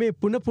 ඒකයි අප මේ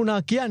පුන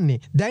කියන්නේ.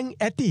 දැන්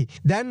ඇති.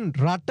 දැන්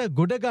රට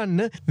ගොඩ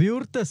ගන්න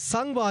විවෘත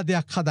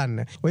සංවාදයක්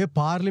හදන්න. ඔය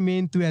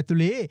පාර්ලිමේන්තුව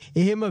ඇතුලේ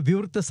එහෙම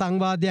විවෘත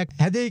සංවාදයක්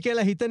හැදෙයි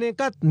කියලා හිතන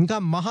එකත්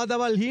නිකන්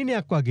මහදවල්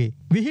හීනයක් වගේ.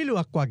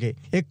 විහිළුවක් වගේ.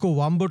 එක්කෝ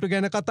වම්බොටු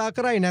ගැන කතා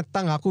කරයි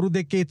නැත්නම් අකුරු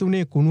දෙකේ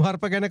තුනේ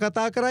කුණුහරුප ගැන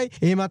කතා කරයි.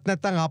 එහෙමත්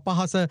නැත්නම්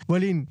අපහාස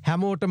වලින්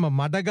හැමෝටම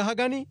මඩ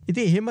ගහගනි.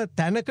 ඉතින් එහෙම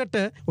තැනකට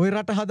ඔය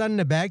රට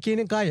හදන්න බෑ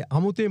කියන එකයි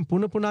අමුතෙන්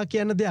පුන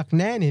කියන දෙයක්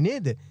නෑනේ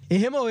නේද?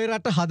 එහෙම ඔය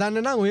රට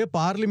හදන්න නම් ඔය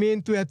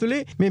පාර්ලිමේන්තුව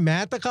ඇතුලේ මේ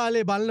මෑත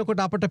කාලේ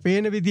බලනකොට අපට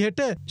පේන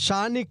විදිහට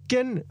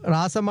ශානික්කෙන්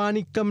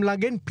රාසමානික්කම්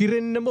ළඟෙන්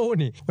පිරෙන්නම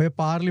ඕනේ. ඔය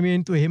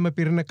පාර්ලිමේන්තුව එහෙම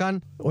පිරෙනකන්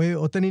ඔය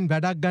ඔතනින්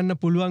වැඩක් ගන්න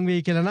පුළුවන්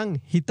වෙයි කියලා නම්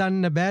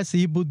හිතන්න බෑ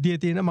සීබුද්ධිය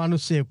තියෙන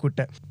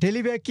මිනිස්සෙකුට.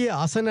 ටෙලිවැකිය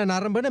අසන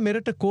නරඹන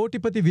මෙරට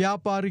කෝටිපති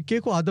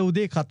ව්‍යාපාරිකයෙකු අද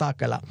උදේ කතා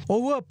කළා.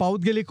 ඔහුව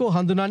පෞද්ගලිකව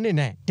හඳුනන්නේ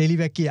නැහැ.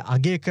 ටෙලිවැකිය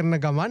අගය කරන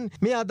ගමන්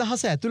මේ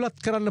අදහස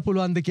ඇතුළත් කරන්න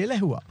පුළුවන්ද කියලා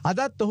ඇහුවා.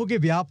 අදත්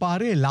ඔහුගේ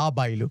ව්‍යාපාරයේ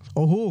ලාභයිලු.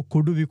 ඔහු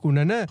කුඩු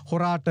විකුණන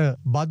හොරාට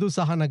බදු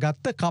සහන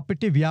ගත්ත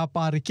කපිටි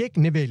ව්‍යාපාරිකයෙක්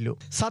නෙවෙල්ලු.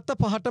 සත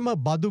පහටම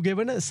බදු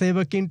ගෙවන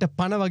සේවකින්ට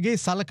පණ වගේ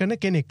සලකන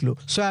කෙනෙක්ලු.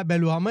 සොයා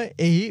බැලුවම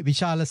එහි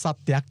විශාල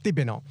සත්‍යයක්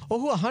තිබෙනවා.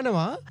 ඔහු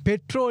අහනවා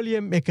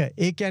පෙට්‍රෝලියම් එක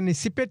ඒ කියන්නේ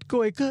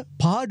සිපෙට්කෝ එක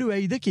පාඩු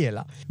ඇයිද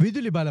කියලා.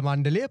 විදුලි බල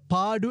මණ්ඩලය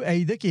පාඩු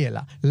ඇයිද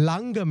කියලා.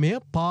 ලංගමය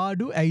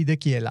පාඩු ඇයිද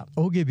කියලා.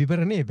 ඔහුගේ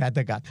විවරණේ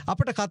වැදගත්.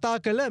 අපට කතා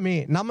කළ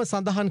මේ නම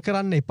සඳහන්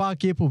කරන්න එපා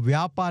කියපු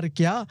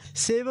ව්‍යාපාරිකයා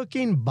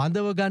සේවකින්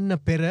බඳව ගන්න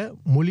පෙර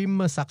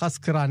මුලින්ම සකස්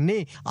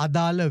කරන්නේ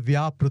අදාළ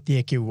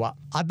ව්‍යාපෘතිය කිව්වා.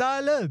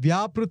 අදාළ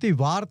ව්‍යාපෘති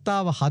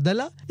වාර්තාව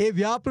හදලා ඒ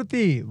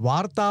ව්‍යාපෘති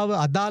වාර්තාව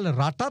අදාළ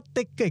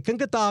රටත් එක්ක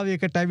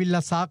එකඟතාවයකට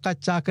ඇවිල්ලා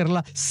සාකච්ඡා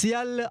කරලා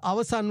සියල්ල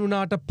අවසන්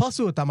වුණාට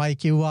පසුව තමයි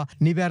කිව්වා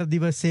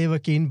නිවැරදිව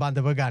සේවකීන්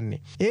බඳව ගන්න.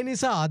 ඒ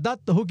නිසා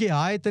අදත් ඔහුගේ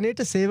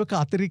ආයතනයේට සේවක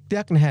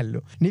අතිරික්තයක්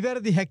නැහැලු.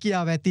 නිවැරදි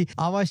හැකියාව ඇති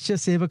අවශ්‍ය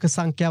සේවක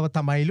සංඛ්‍යාව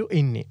තමයිලු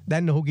ඉන්නේ.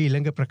 දැන් ඔහුගේ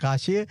ඊළඟ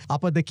ප්‍රකාශය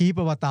අපද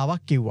කිහිප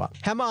වතාවක් කිව්වා.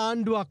 හැම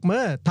ආණ්ඩුවක්ම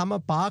තම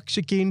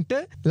පාක්ෂිකයින්ට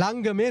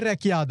ලංගමේ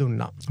රැකියා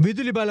දුන්නා.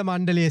 විදුලි බල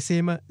මණ්ඩලයේ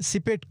සේම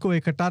සිපෙට්කෝ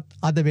එකටත්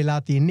අද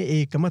වෙලා තින්නේ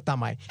ඒකම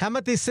තමයි.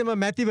 හැමතිස්සෙම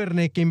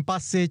මැතිවරණයකින්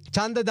පස්සේ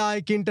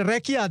ඡන්දදායකින්ට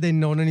රැකියා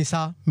දෙන්න ඕන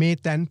නිසා මේ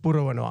තැන්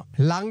පුරවනවා.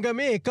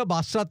 ළඟමේ එක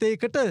බස්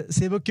රථයකට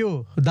සේවකයෝ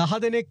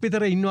 10 දෙනෙක්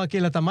විතර ඉන්නවා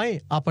කියලා තමයි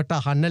අපට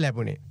අහන්න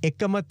ලැබුණේ.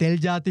 එකම තෙල්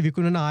ಜಾති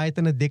විකුණන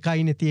ආයතන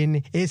දෙකයිනේ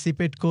තියෙන්නේ. ඒ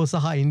සිපෙට්කෝ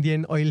සහ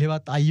ඉන්දියන් ඔයිල්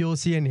හෙවත්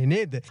IOC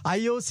නේද?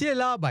 IOC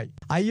ලාභයි.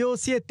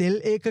 IOC තෙල්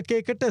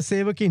ඒකකයකට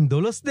සේවකින්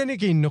 12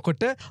 දෙනෙක්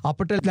ඉන්නකොට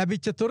අපට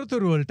ලැබිච්ච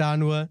තොරතුරු වලට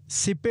අනුව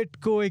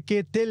සිපෙට්කෝ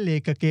එකේ තෙල්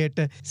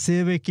ඒකකයට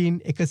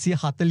සේවකින්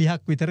 140ක්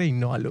විතර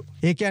ඉන්නවලු.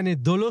 ඒ කියන්නේ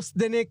 12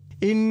 දෙනෙක්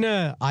ඉන්න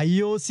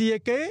IOC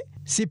එකේ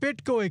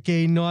සිපෙට්කෝ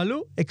එකේ ඉන්නවලු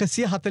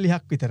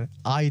 140ක් විතර.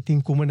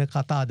 ආයිතින් කුමන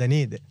කතාද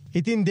නේද?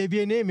 ඉතින්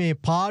දෙවියනේ මේ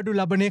පාඩු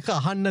ලබන එක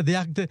අහන්න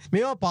දෙයක්ද?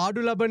 මේවා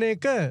පාඩු ලබන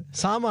එක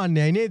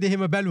සාමාන්‍යයි නේද?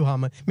 එහෙම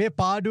බැලුවාම මේ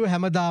පාඩුව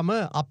හැමදාම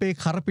අපේ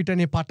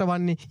කරපිටනේ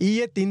පටවන්නේ.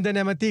 ඊයේත් ඉන්ද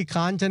නැමැති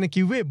කාංචන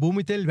කිව්වේ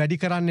භූමි තෙල් වැඩි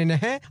කරන්නේ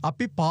නැහැ.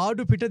 අපි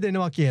පාඩු පිට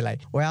දෙනවා කියලයි.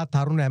 ඔයා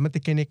තරුණ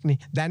ඇමති කෙනෙක්නේ.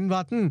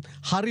 දැන්වත්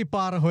හරි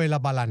පාර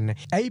හොයලා බලන්න.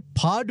 ඇයි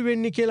පාඩු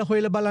වෙන්නේ කියලා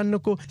හොයලා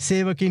බලන්නකෝ.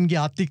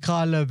 සේවකින්ගේ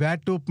අතිකාල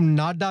වැටුප්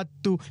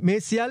නඩත්තු මේ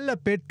සියල්ල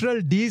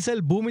පෙට්‍රල්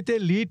ඩීසල් භූමි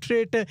තෙල්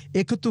ලීටරයට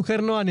එකතු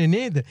කරනවානේ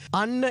නේද?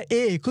 අන්න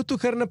ඒ එකතු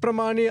කරන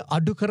ප්‍රමාණය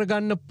අඩු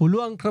කරගන්න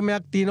පුළුවන්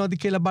ක්‍රමයක් තියනවාද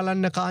කියලා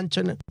බලන්න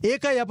කාංචන.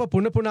 ඒකයි අප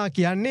පුනපුනා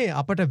කියන්නේ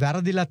අපට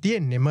වැරදිලා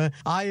තියෙන්නෙම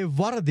ආයේ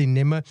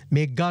වරදින්නෙම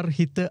මේ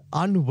ගර්හිත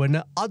අනුවන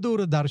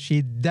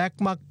අදූරදර්ශී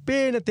දැක්මක්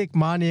පේනතෙක්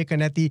මානයක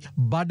නැති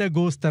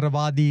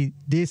බඩගෝස්තරවාදී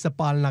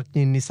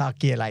දේශපාලනඥයින් නිසා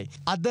කියලයි.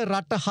 අද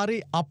රට හරි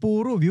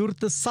අපූරු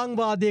විවෘත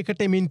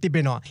සංවාදයකට එමින්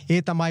තිබෙනවා.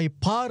 ඒ තමයි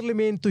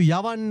පාර්ලිමේන්තු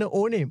යවන්න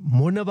ඕනේ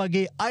මොන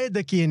වගේ අයද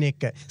කියන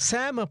එක.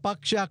 සෑම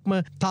පක්ෂයක්ම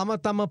තම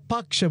තම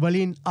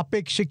පක්ෂවලින්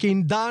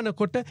අපේක්ෂකින්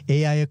දානකොට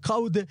ඒ අය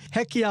කවුද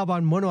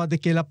හැකියාවන් මොනවද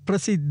කියලා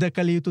ප්‍රසිද්ධ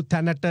කළ යුතු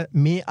තැනට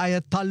මේ අය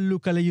තල්ලු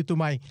කළ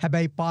යුතුමයි.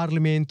 හැබැයි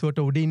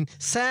පාර්ලිමේන්තුවට උඩින්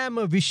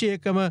සෑම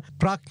විෂයකම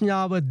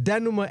ප්‍රඥාව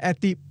දැනුම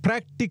ඇති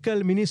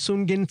ප්‍රැක්ටිකල්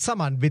මිනිස්සුන්ගෙන්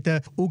සමන්විත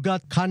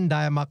උගත්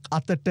කණ්ඩායමක්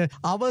අතට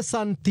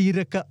අවසන්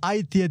තීරක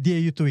අයිතිය දිය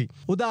යුතුයි.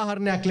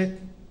 උදාහරණයක් ලෙස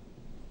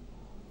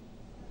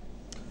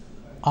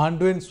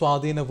ආණ්ඩුවෙන්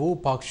ස්වාධීන වූ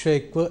පක්ෂ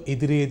එක්ව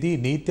ඉදිරියේදී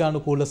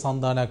නීත්‍යානුකූල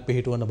සන්ධානයක්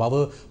පිහිටුවන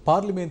බව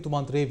පාර්ලිමේන්තු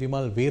මන්ත්‍රී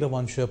විමල්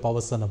වීරවංශ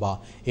පවසනවා.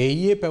 ඒ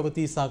ඊයේ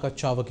පැවති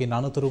සාකච්ඡාවකින්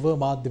අනතුරුව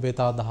මාධ්‍ය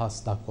වෙත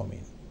අදහස්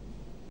දක්වමින්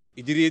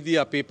ඉදිරියේදී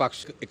අපේ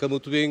පක්ෂ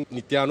එකමුතුවෙන්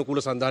නිත්‍යානුකූල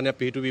සන්ධානයක්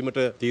පිහිටුවීමට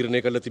තීරණය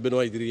කළ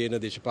තිබෙනවා ඉදිරියේ එන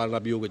දේශපාලන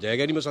අභියෝග ජය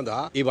ගැනීම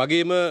සඳහා. ඒ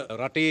වගේම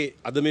රටේ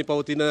අද මේ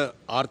පවතින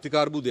ආර්ථික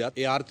අර්බුදයත්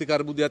ඒ ආර්ථික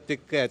අර්බුදයත්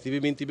එක්ක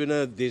ඇතිවෙමින් තිබෙන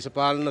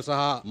දේශපාලන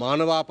සහ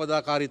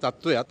මානවාපදාකාරී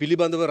තත්ත්වයත්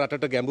පිළිබඳව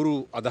රටට ගැඹුරු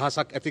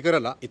අදහසක් ඇති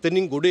කරලා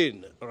එතනින් ගොඩ එන්න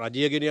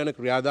රජය ගෙන යන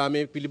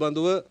ක්‍රියාදාමයේ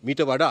පිළිබඳව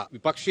මීට වඩා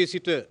විපක්ෂයේ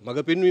සිට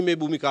මඟ පෙන්වීමේ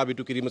භූමිකාව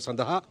ඉටු කිරීම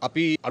සඳහා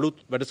අපි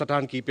අලුත්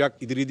වැඩසටහන්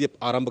කීපයක් ඉදිරියේදී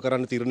ආරම්භ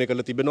කරන්න තීරණය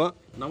කළ තිබෙනවා.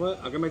 නව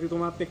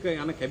අගමැතිතුමාත් එක්ක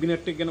යන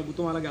කැබිනට් එක ගැන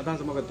ඔබතුමාලගේ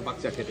අදහස මොකක්ද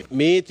පක්ෂයක් හැටියට?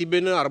 මේ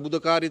තිබෙන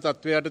අර්බුදකාරී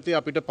තත්ත්වයට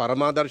අපිට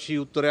පරමාදර්ශී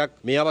උත්තරයක්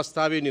මේ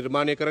අවස්ථාවේ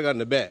නිර්මාණය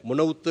කරගන්න බෑ.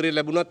 මොන උත්තරේ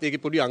ලැබුණත්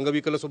ඒකේ පොඩි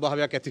අංගවිකල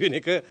ස්වභාවයක් ඇති වෙන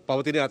එක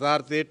පවතින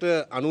යථාර්ථයට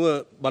අනුව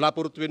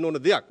බලාපොරොත්තු වෙන්න ඕන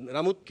දෙයක්.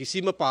 නමුත්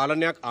කිසිම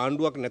පාලනයක්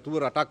ආණ්ඩුවක් නැතුව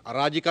රටක්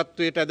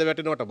අරාජිකත්වයට ඇද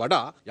වැටෙනවට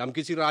වඩා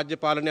යම්කිසි රාජ්‍ය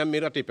පාලනයක්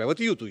මේ රටේ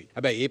පැවතිය යුතුයි.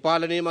 හැබැයි ඒ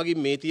පාලනය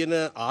මගින් මේ තියෙන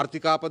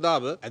ආර්ථික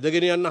ආපදාව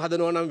ඇදගෙන යන්න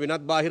හදනවා නම්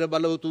වෙනත් බාහිර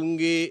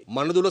බලවතුන්ගේ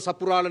මනදුල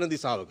සපුරාලන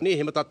දිශාවක. නේ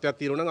එහෙම තත්ත්වයක්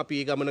තියෙනවා නම්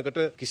අපි ඒ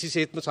ගමනකට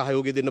කිසිසේත්ම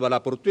සහයෝගය දෙන්න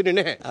බලාපොරොත්තු වෙන්නේ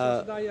නැහැ.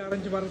 සදායි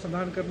ආරංචි වරන්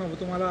සඳහන් කරන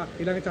ඔබතුමාලා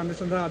ඊළඟ ඡන්ද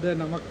සඳහා අද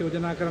නමක්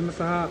යෝජනා කරන්න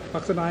සහ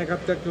පක්ෂ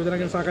නායකත්වයක් යෝජනා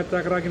ගැන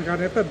සාකච්ඡා කරා කියන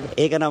කාරණේ ඇත්තද?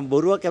 ඒක නම්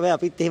බොරුවක්. හැබැයි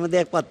අපිත් එහෙම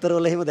දෙයක්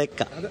පත්තරවල එහෙම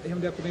දැක්කා. අද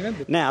එහෙම දෙයක් උනේ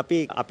නැද්ද? නෑ අපි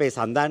අපේ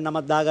සන්දාන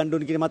නමක් දාගන්න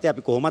ඕන කියන මතය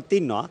අපි කොහොමත්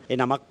ඉන්නවා. ඒ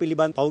නමක්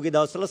පිළිබඳ පෞගේ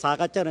දවස්වල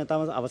සාකච්ඡා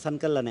නැතම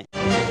අවසන් කළා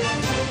නෑ.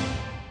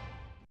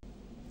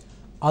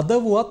 අද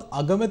වුවත්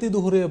අගමැති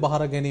දුහුරය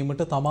බහර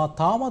ගැනීමට තමා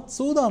තාමත්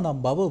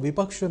සූදානම් බව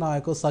විපක්ෂ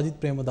නායක සජිත්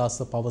ප්‍රේමදාස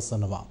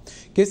පවසනවා.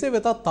 කෙසේ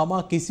වෙතත්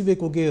තමා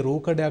කිසිවෙකුගේ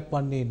රූකඩයක්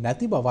වන්නේ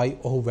නැති බවයි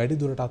ඔහු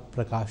වැඩිදුරටත්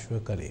ප්‍රකාශ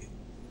කළේ.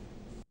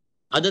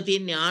 අද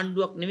තියෙන්නේ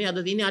ආණ්ඩුවක් නෙමෙයි අද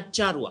තියෙන්නේ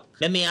අච්චාරුවක්.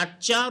 දැන් මේ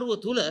අච්චාරුව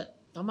තුල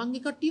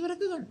තමන්ගේ කට්ටිය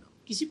වරක ගන්නවා.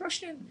 කිසි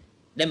ප්‍රශ්නයක් නැහැ.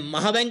 දැන්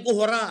මහ බැංකු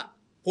හොරා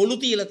පොළු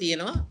තියලා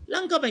තියෙනවා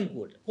ලංකා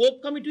බැංකුවට. කෝප්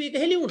කමිටුව එක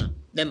හෙළි වුණා.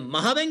 දැන්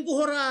මහ බැංකු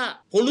හොරා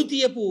පොළු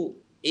තියපු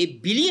ඒ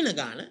බිලියන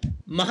ගාන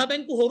මහ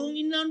බැංකු හොරුන්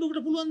ඉන්න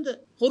ආණ්ඩුවකට පුළුවන්ද?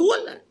 හොරු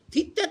අල්ලන්න.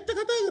 තිත් ඇත්ත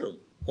කතා කරමු.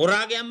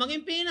 හොරාගේ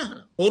අම්මගෙන් පේන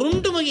අහන.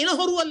 හොරුන්ටම කියන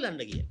හොරු අල්ලන්න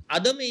කියලා.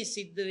 අද මේ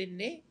සිද්ධ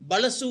වෙන්නේ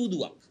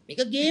බලසූදුවක්.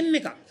 මේක ගේම්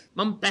එකක්.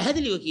 මම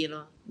පැහැදිලිව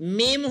කියනවා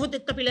මේ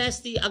මොහොතේත් අපි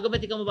ලෑස්ති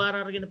අගමැතිකම බාර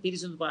අරගෙන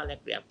පිරිසිදු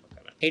පාලනයක් ක්‍රියාත්මක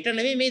කරන්න. හෙට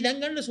නෙමෙයි මේ දැන්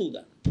ගන්න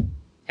සූදානම්.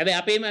 හැබැයි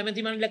අපේම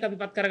ඇමති මණ්ඩලයක්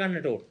අපි පත්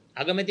කරගන්නට ඕන.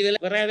 අගමැති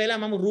වෙලා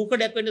මම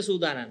රූකඩයක් වෙන්න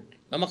සූදානම්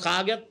නැහැ. මම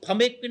කාගේත්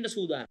පඹෙක් වෙන්න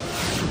සූදානම්.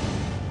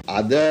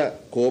 අද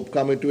කෝප්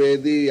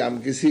කමිටුවේදී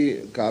යම්කිසි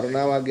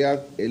කරුණාවගයක්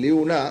එළි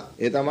වුණා.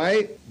 ඒ තමයි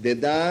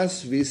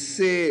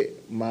 2020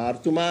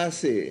 මාර්තු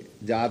මාසයේ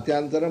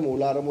ජාත්‍යන්තර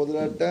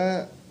මූලාරමුදලට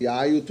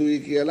යා යුතුයි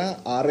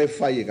කියලා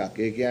RFI එකක්.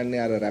 ඒ කියන්නේ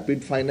අර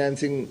රැපිඩ්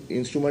ෆයිනෑන්සින්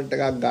ඉන්ස්ට්‍රුමන්ට්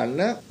එකක්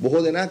ගන්න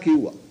බොහෝ දෙනා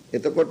කිව්වා.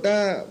 එතකොට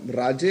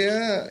රජය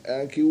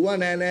කිව්වා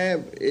නෑ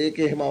ඒක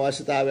එහෙම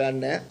අවශ්‍යතාවයක්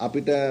නෑ.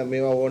 අපිට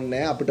මේවා ඕනේ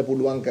නෑ. අපිට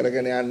පුළුවන්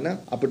කරගෙන යන්න.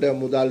 අපිට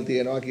මුදල්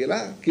තියෙනවා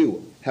කියලා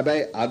කිව්වා.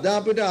 හැබැයි අද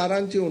අපිට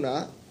ආරංචි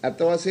වුණා අත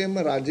වශයෙන්ම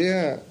රජය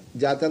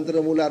ජාත්‍යන්තර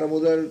මූල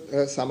අරමුදල්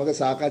සමග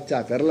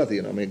සාකච්ඡා කරලා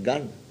තියෙනවා මේක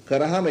ගන්න.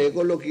 කරාම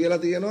ඒගොල්ලෝ කියලා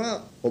තියෙනවා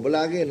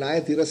ඔබලාගේ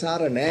ණය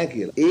තිරසාර නෑ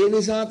කියලා. ඒ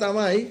නිසා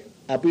තමයි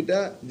අපිට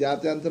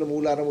ජාත්‍යන්තර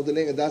මූල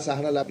අරමුදලෙන් එදා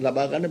සහන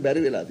ලබා ගන්න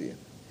බැරි වෙලා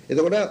තියෙන්නේ.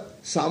 එතකොට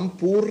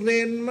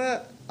සම්පූර්ණයෙන්ම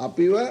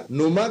අපිව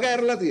නොමග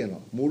ඇරලා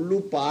තියෙනවා. මුළු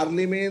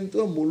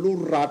පාර්ලිමේන්තුව මුළු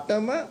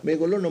රටම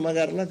මේගොල්ලෝ නොමග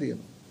ඇරලා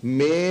තියෙනවා.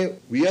 මේ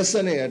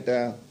ව්‍යසනයට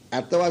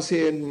අත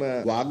වශයෙන්ම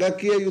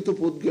වාගකිය යුතු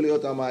පුද්ගලයෝ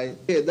තමයි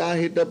එදා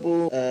හිටපු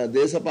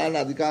දේශපාලන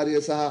අධිකාරිය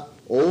සහ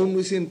ඔවුන්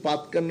විසින්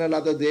පත් කරන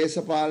ලද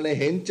දේශපාලන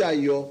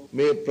හෙන්චයියෝ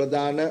මේ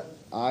ප්‍රධාන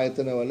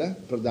ආයතනවල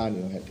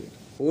ප්‍රධානියෝ හැටියට.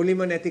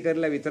 පොලිම නැති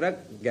කරලා විතරක්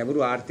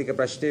ගැඹුරු ආර්ථික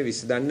ප්‍රශ්නය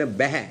විසඳන්න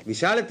බෑ.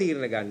 විශාල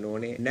තීරණ ගන්න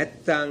ඕනේ.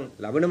 නැත්තම්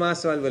ලබන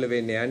මාසවල වල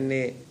වෙන්නේ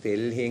යන්නේ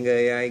තෙල්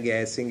හිඟයයි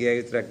ගෑස් හිඟයයි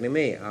විතරක්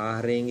නෙමෙයි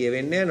ආහාර හිඟය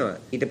වෙන්න යනවා.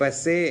 ඊට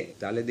පස්සේ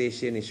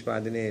දලදේශීය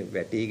නිෂ්පාදනය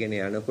වැටීගෙන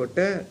යනකොට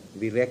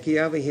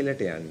විරැකියාව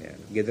ඉහළට යන්නේ.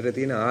 ගෙදර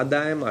තියෙන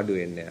ආදායම අඩු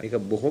වෙන්නේ. මේක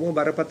බොහොම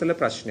බරපතල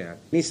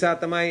ප්‍රශ්නයක්. නිසා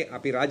තමයි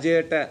අපි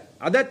රජයට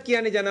අදත්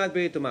කියන්නේ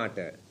ජනාධිපතිතුමාට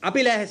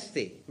අපි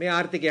ලැහැස්ති මේ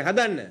ආර්ථිකය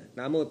හදන්න.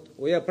 නමුත්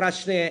ඔය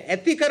ප්‍රශ්නය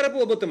ඇති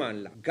කරපු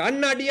ඔබතුමාන්ලා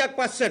ගන්න අඩියක්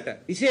පස්සට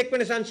 21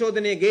 වෙනි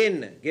සංශෝධනය ගේන්න.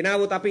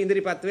 ගෙනාවොත් අපි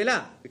ඉදිරිපත්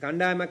වෙලා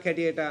කණ්ඩායමක්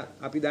හැටියට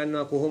අපි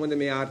දන්නවා කොහොමද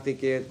මේ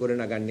ආර්ථිකය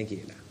ගොඩනගන්නේ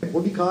කියලා.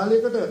 පොඩි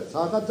කාලයකට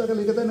සාකච්ඡා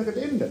කරලා එක තැනකට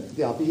එන්න.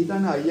 ඉතින් අපි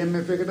හිතන්නේ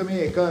IMF එකට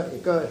මේ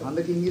එක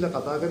හඳකින් ගිහලා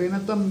කතා කරේ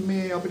නැත්තම්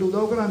මේ අපිට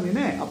උදව් කරන්නේ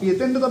නැහැ. අපි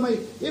එතෙන්ට තමයි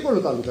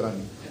ඒගොල්ලෝ තල්ලු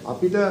කරන්නේ.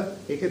 අපිට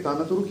ඒකේ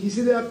තනතුරු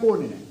කිසි දෙයක්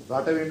ඕනේ නැහැ.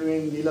 රට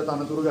වෙනුවෙන් ගිහලා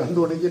තනතුරු ගන්න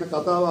ඕනේ කියන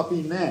කතාව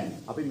අපි නැහැ.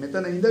 අපි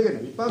මෙතන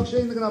ඉඳගෙන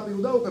විපක්ෂයේ ඉඳගෙන අපි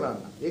උදව් කරන්න.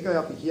 ඒකයි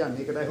අපි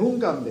කියන්නේ. ඒකට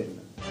හුම්කම් දෙන්න.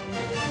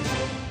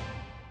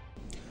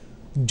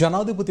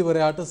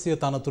 ජනාධිපතිවරයාට සිය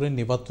තනතුරෙන්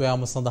නිවත්ව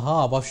යාම සඳහා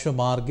අවශ්‍ය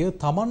මාර්ගය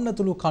තමන්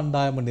ඇතුළු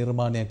කණ්ඩායම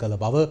නිර්මාණය කළ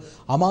බව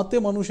අමාත්‍ය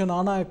මනුෂ්‍ය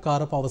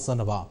නානායක්කාර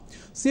පවසනවා.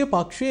 සිය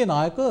පක්ෂයේ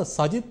නායක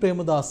සජිත්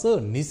ප්‍රේමදාස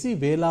නිසි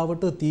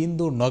වේලාවට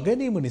තීන්දුව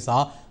නොගැනීම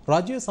නිසා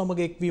රජය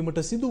සමග එක්වීමට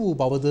සිදු වූ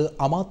බවද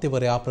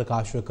අමාත්‍යවරයා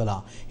ප්‍රකාශ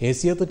කළා. ඒ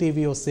සියත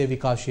ටීවී ඔස්සේ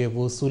විකාශය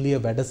වූ සුලිය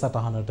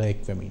වැඩසටහනට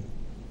එක්වෙමින්.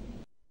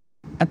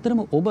 ඇත්තටම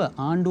ඔබ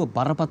ආණ්ඩුව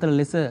බරපතල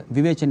ලෙස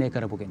විවේචනය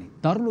කරපු කෙනෙක්.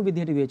 දරුණු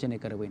විදිහට විවේචනය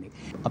කරපු කෙනෙක්.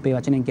 අපේ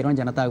වචනෙන් කියනවා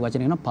ජනතාවගේ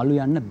වචනෙන් කියනවා පළු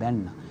යන්න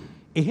බැන්න.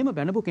 එහෙම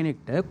බැනපු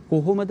කෙනෙක්ට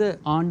කොහොමද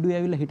ආණ්ඩුවේ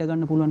ඇවිල්ලා හිට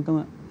ගන්න පුළුවන්කම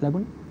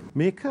ලැබුණේ?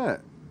 මේක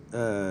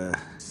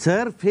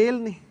සර්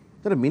ෆේල්නේ.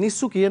 ඒතර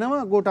මිනිස්සු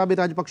කියනවා ගෝඨාභය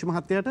රාජපක්ෂ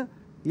මහත්තයාට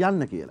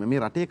යන්න කියලා. මේ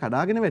රටේ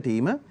කඩාගෙන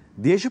වැටීම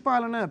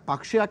දේශපාලන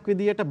පක්ෂයක්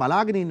විදියට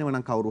බලාගෙන ඉන්නව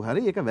නම් කවුරු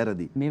හරි ඒක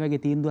වැරදි. මේ වගේ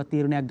තීන්දුවක්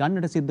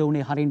ගන්නට සිද්ධ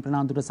වුණේ හරින්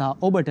ප්‍රනාන්දුට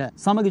සහ ඔබට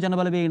සමගි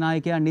ජනබලවේගයේ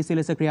නායකයන් නිසි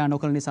ලෙස ක්‍රියා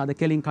නොකළ නිසාද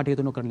කෙලින්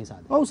කටයුතු නොකරන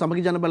නිසාද? ඔව්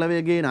සමගි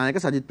ජනබලවේගයේ නායක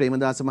සජිත්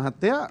ප්‍රේමදාස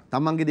මහත්තයා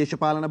තමන්ගේ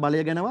දේශපාලන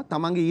බලය ගැනවත්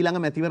තමන්ගේ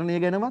ඊළඟ මැතිවරණය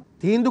ගැනවත්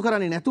තීන්දුව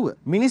කරන්නේ නැතුව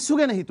මිනිස්සු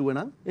ගැන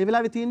හිතුවනම් ඒ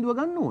වෙලාවේ තීන්දුව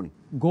ගන්න ඕනේ.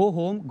 go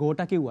home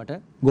ගෝඨා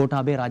කිව්වට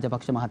ගෝඨාභය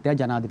රාජපක්ෂ මහත්තයා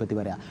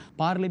ජනාධිපතිවරයා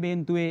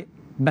පාර්ලිමේන්තුවේ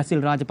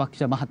බැසිල්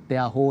රාජපක්ෂ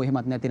මහත්තයා හෝ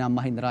එහෙමත් නැතිනම්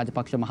මහින්ද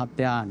රාජපක්ෂ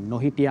මහත්තයා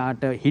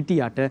නොහිටියාට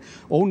හිටියට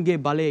ඔවුන්ගේ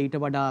බලය ඊට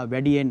වඩා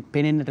වැඩියෙන්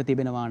පෙනෙන්නට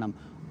තිබෙනවා නම්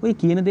ඔය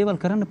කියන දේවල්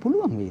කරන්න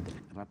පුළුවන් වේද?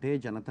 රටේ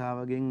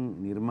ජනතාවගෙන්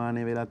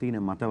නිර්මාණය වෙලා තියෙන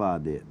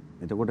මතවාදය.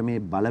 එතකොට මේ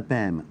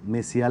බලපෑම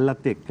මේ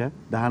සියල්ලත් එක්ක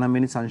 19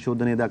 වෙනි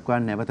සංශෝධනය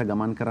දක්වා නැවත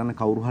ගමන් කරන්න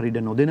කවුරු හරි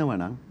ඉඩ නොදෙනවා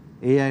නම්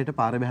ඒ අයට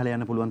පාර බැහැලා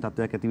යන්න පුළුවන්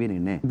තත්ත්වයක් ඇති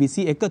වෙන්නේ නැහැ.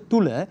 21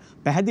 තුල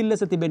පැහැදිලි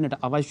ලෙස තිබෙන්නට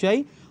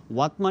අවශ්‍යයි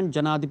වත්මන්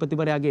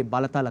ජනාධිපතිවරයාගේ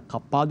බලතල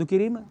කප්පාදු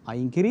කිරීම,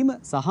 අයින් කිරීම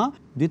සහ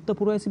ද්විත්ව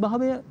පුරවැසි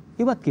භාවය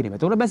ඉවත් කිරීම.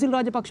 ඒතකොට බැසිල්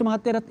රාජපක්ෂ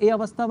මහත්තයාට ඒ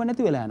අවස්ථාව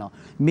නැති වෙලා යනවා.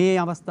 මේ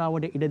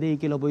අවස්ථාවට ඉඩ දෙයි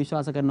කියලා ඔබ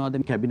විශ්වාස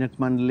කරනවද? කැබිනට්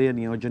මණ්ඩලය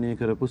නියෝජනය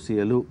කරපු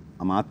සියලු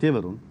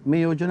අමාත්‍යවරුන්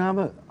මේ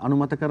යෝජනාව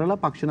අනුමත කරලා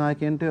පක්ෂ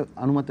නායකයන්ට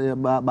අනුමත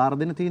බාර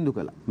දෙන්න තීන්දුව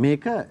කළා.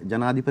 මේක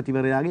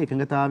ජනාධිපතිවරයාගේ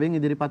එකඟතාවයෙන්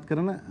ඉදිරිපත්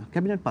කරන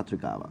කැබිනට්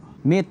පත්‍රිකාවක්.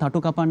 මේ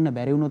තටු කපන්න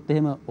බැරි වුණොත්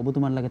එහෙම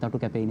ඔබතුමන්ලගේ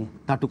තටු කැපෙයිනේ.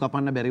 තටු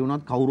කපන්න බැරි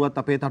වුණොත් කවුරුවත්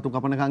අපේ තටු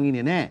කපනකන්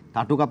ඉන්නේ නැහැ.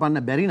 තටු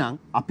කපන්න බැරි නම්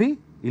අපි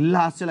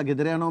ඉල්ලා අස්සලා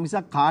ගෙදර යනවා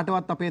මිසක්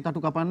කාටවත් අපේ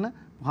තටු කපන්න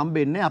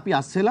හම්බෙන්නේ අපි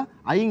අස්සලා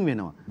අයින්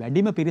වෙනවා.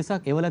 වැඩිම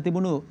පිරිසක් එවලා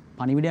තිබුණු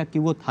පණිවිඩයක්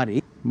කිව්වොත්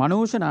හරි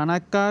මනෝෂ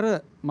නානායක්කාර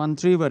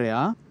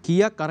මන්ත්‍රීවරයා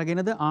කීයක්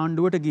අරගෙනද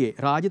ආණ්ඩුවට ගියේ?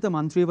 රාජිත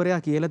මන්ත්‍රීවරයා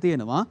කියලා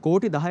තියෙනවා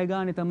කෝටි 10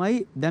 ගානේ තමයි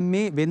දැන්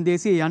මේ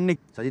වෙන්දේසිය යන්නේ.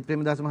 සජිත්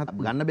ප්‍රේමදාස මහතා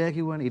ගන්න බෑ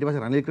කිව්වනේ. ඊට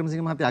පස්සේ රනිල්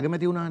වික්‍රමසිංහ මහත්තයා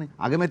අගමැති වුණානේ.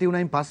 අගමැති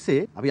වුණායින් පස්සේ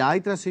අපි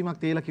ආයිත්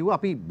රැස්වීමක් තියලා කිව්වා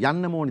අපි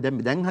යන්න ඕනේ.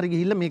 දැන් හරි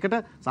ගිහිල්ලා මේකට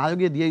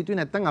සහයෝගය දිය යුතුයි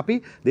නැත්නම්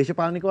අපි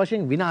දේශපාලනික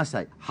වශයෙන්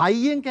විනාශයි.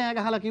 හයියෙන් කෑ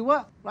ගහලා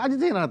කිව්වා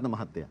රාජසේනාරත්න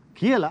මහත්තයා.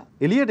 කියලා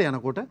එළියට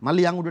යනකොට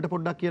මල්ලි යන් උඩට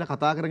පොඩ්ඩක් කියලා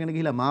කතා කරගෙන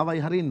ගිහිල්ලා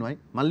මාවයි හරින්නවයි.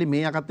 මල්ලි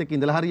මේ යකත් එක්ක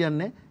ඉඳලා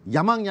හරියන්නේ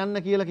යමන්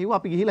යන්න කියලා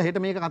කිව්වා. අපි ගිහිල්ලා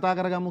හෙට මේක කතා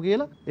කරගමු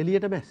කියලා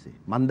එළියට බැස්සේ.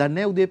 මන්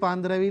දන්නේ උදේ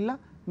පාන්දර ඇවිල්ලා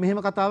මෙහෙම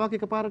කතාවක්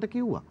එකපාරට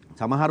කිව්වා.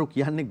 සමහරු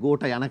කියන්නේ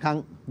ගෝට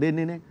යනකම්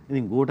දෙන්නේ නැහැ.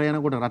 ඉතින් ගෝට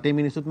යනකොට රටේ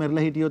මිනිස්සුත්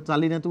මැරිලා හිටියොත්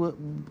සල්ලි නැතුව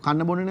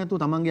කන්න බොන්නේ නැතුව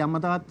තමන්ගේ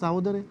අම්මා තාත්තා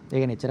සහෝදරයෝ.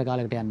 ඒකනේ එච්චර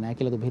කාලයකට යන්නේ නැහැ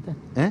කියලාද ඔබ හිතන්නේ?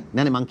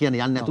 නෑනේ මං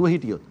කියන්නේ යන්නේ නැතුව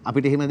හිටියොත්.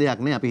 අපිට එහෙම දෙයක්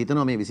නෑ. අපි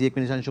හිතනවා මේ 21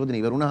 වෙනි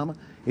සංශෝධනය ඉවර වුණාම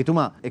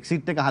එතුමා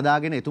එක්සිට් එක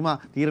හදාගෙන එතුමා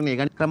තීරණය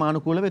ගන්න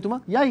ක්‍රමානුකූලව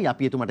එතුමා යයි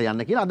අපි එතුමාට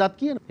යන්න කියලා අදත්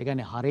කියනවා. ඒ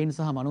කියන්නේ හරේන්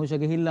සහ මනෝෂ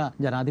ගිහිල්ලා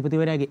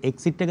ජනාධිපතිවරයාගේ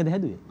එක්සිට් එකද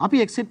හැදුවේ?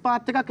 අපි එක්සිට්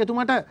පාත් එකක්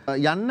එතුමාට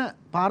යන්න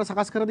පාර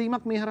සකස් කර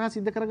දීමක් මේ හරහා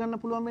සිද්ධ කරගන්න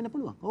පුළුවන් වෙන්න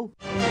පුළුවන්. ඔව්.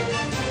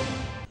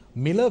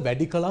 මිල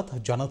වැඩි කළත්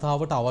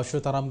ජනතාවට අවශ්‍ය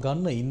තරම්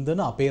ගන්න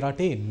ඉන්ධන අපේ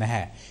රටේ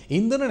නැහැ.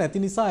 ඉන්ධන නැති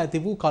නිසා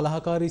ඇති වූ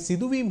කලහකාරී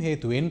සිදුවීම්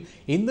හේතුවෙන්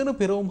ඉන්ධන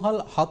පෙරවුම්හල්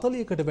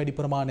 40කට වැඩි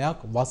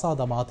ප්‍රමාණයක් වසා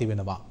දමා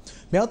තිබෙනවා.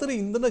 මේ අතර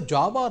ඉන්ධන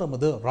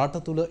ජාවාරමද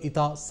රට තුළ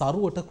ඉතා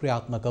සරුවට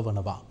ක්‍රියාත්මක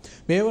වනවා.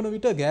 මේ වන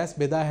විට ගෑස්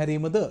බෙදා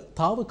හැරීමද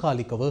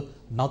తాවකාලිකව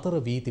නතර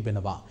වී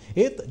තිබෙනවා.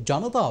 ඒත්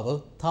ජනතාව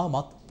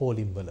තාමත්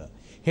පෝලිම්වල.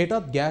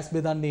 හෙටත් ගෑස්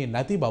බෙදන්නේ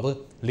නැති බව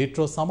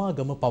ලිට්‍රෝ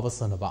සමාගම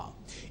පවසනවා.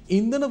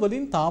 ඉන්ධන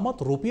වලින්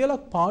තාමත්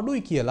රුපියලක්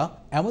පාඩුයි කියලා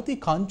ඇමති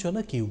කංචන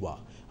කිව්වා.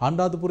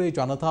 අනුරාධපුරේ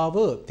ජනතාව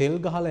තෙල්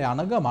ගහලා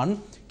යන ගමන්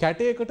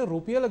කැටයකට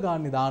රුපියල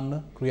ගානේ දාන්න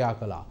ක්‍රියා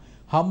කළා.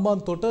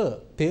 හම්බන්තොට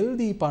තෙල්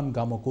දීපන්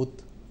ගමකුත්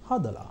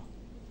හදලා.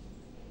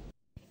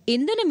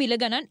 ඉන්ධන මිල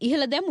ගණන්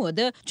ඉහළ දැමුවද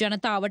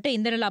ජනතාවට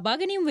ඉන්ධන ලබා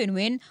ගැනීම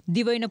වෙනුවෙන්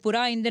දිවයින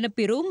පුරා ඉන්ධන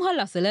පිරවුම්හල්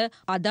අසල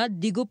අදත්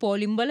දිගු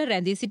පෝලිම්වල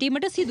රැඳී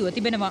සිටීමට සිදුව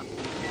තිබෙනවා.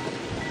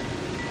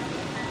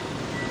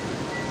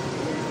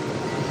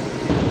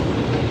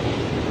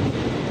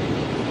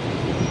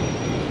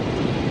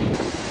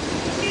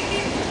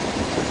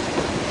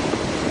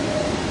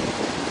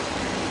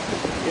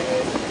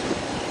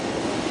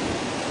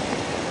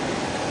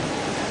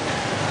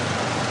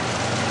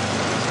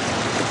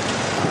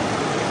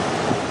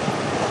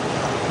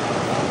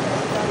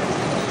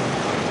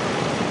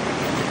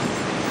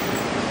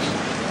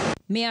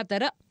 මේ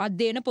අතර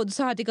අධ්‍යයන පොදු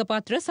සහතික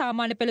පත්‍ර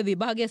සාමාන්‍ය පෙළ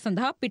විභාගය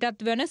සඳහා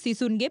පිටත් වන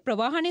සිසුන්ගේ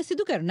ප්‍රවාහනය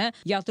සිදු කරන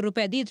යතුරු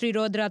පැදී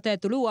ත්‍රිරෝද රථ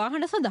ඇතුළු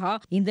වාහන සඳහා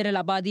ඉන්ධන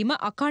ලබා දීම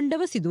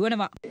අඛණ්ඩව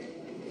සිදුවනවා.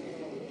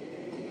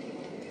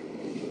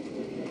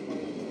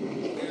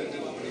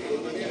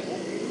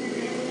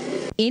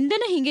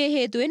 ඉන්ධන හිඟේ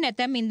හේතුවෙන්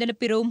ඇතැම් ඉන්ධන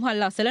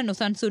පිරවුම්හල් අසල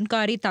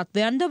නොසන්සුන්කාරී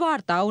තත්ත්වයන්ද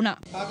වාර්තා වුණා.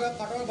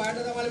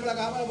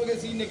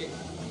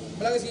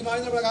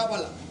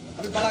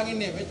 අපි බලන්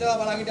ඉන්නේ මෙච්චර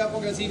බලන් හිටියපො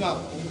කියලා සීමාව.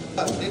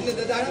 දෙන්න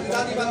 2000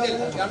 විලාදී බන්දෙල්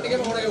යන්න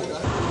ගියම හොරේ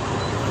උනා.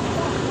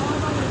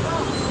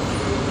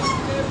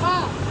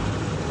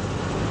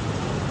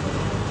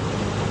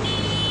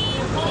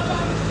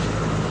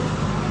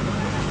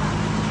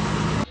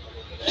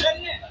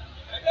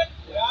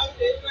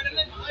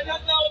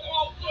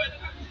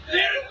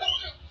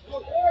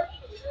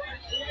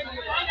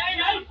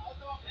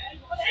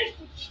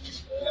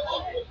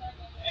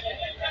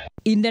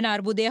 ඉන්ධන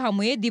අර්බුදය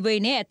හමුවේ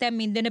දිවයිනේ ඇතැම්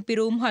ඉන්ධන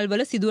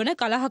පිරවුම්හල්වල සිදුවන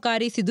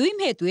කලහකාරී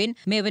සිදුවීම් හේතුවෙන්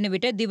මේ වන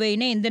විට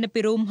දිවයිනේ ඉන්ධන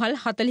පිරවුම්හල්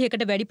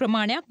 40කට වැඩි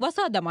ප්‍රමාණයක්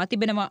වසා දමා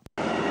තිබෙනවා.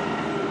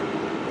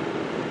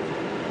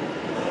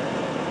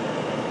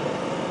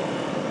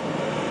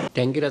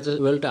 ටැංකි රථ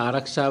වලට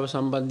ආරක්ෂාව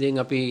සම්බන්ධයෙන්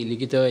අපි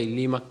ලිඛිතව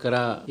ඉල්ලීමක්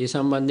කරා. ඒ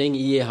සම්බන්ධයෙන්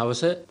ඊයේ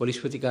හවස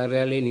පොලිස්පති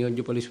කාර්යාලයේ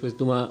නියෝජ්‍ය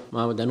පොලිස්පතිතුමා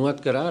මාව දැනුවත්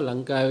කරා.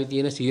 ලංකාවේ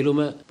තියෙන සියලුම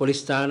පොලිස්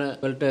ස්ථාන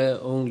වලට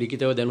ඔවුන්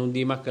ලිඛිතව දැනුම්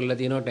දීමක් කරලා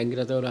තියෙනවා ටැංකි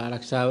රථ වල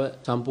ආරක්ෂාව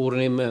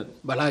සම්පූර්ණයෙන්ම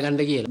බලා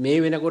ගන්න කියලා. මේ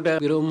වෙනකොට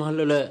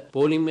පිරවුම්හල් වල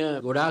පෝලිම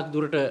ගොඩාක්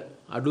දුරට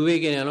අඩු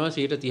වේගෙන යනවා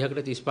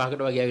 30කට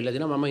 35කට වගේ ඇවිල්ලා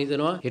දෙනවා. මම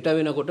හිතනවා හෙට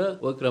වෙනකොට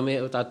ওই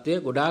ක්‍රමයේ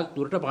තත්ත්වය ගොඩාක්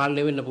දුරට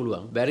පාලනය වෙන්න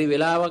පුළුවන්. බැරි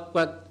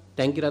වෙලාවක්වත්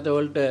ටැංකි රථ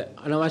වලට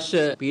අනවශ්‍ය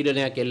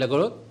පීඩනයක් එල්ල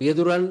කරොත්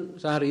රියදුරන්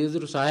සහ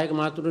රියදුරු සහායක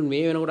මාතෘන්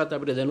මේ වෙනකොටත්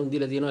අපිට දැනුම්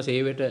දීලා තියෙනවා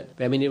සේවයට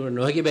පැමිණීම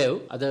නොහැකි බැව්.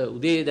 අද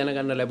උදේ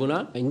දැනගන්න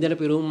ලැබුණා ඉන්ධන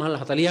පිරවුම්හල්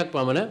 40ක්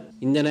පමණ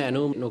ඉන්ධන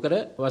ඇනුම් නොකර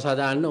වසා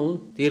දාන්න උන්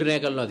තීරණය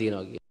කළා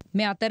තියෙනවා කියලා.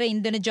 මේ අතර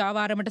ඉන්ධන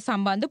ජාවාරමට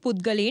සම්බන්ධ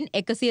පුද්ගලයන්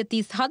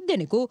 137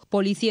 දෙනෙකු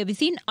පොලිසිය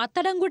විසින්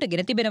අත්අඩංගුවට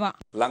ගෙන තිබෙනවා.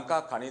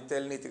 ලංකා khනිජ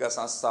තෙල් නීතික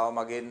සංස්ථාව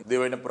මගින්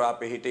දිවයින පුරා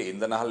පිහිටි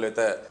ඉන්ධනහල්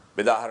වෙත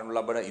බෙදා හරිනු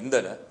ලබන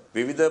ඉන්ධන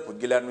විවිධ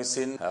පුද්ගලයන්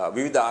විසින්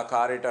විවිධ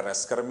ආකාරයට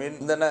රැස් කරමින්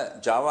ඉන්ධන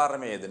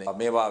ජාවාරමේ යෙදෙන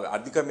මේවා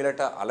අධික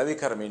මිලට අලෙවි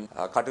කරමින්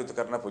කටයුතු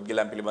කරන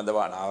පුද්ගලයන් පිළිබඳව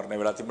අනාවරණය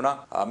වෙලා තිබුණා.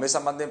 මේ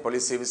සම්බන්ධයෙන්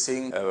පොලිසිය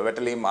විසින්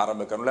වැටලීම්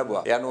ආරම්භ කරනු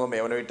ලැබුවා. ඒ අනුව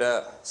මේ වන විට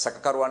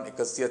සැකකරුවන්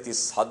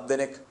 137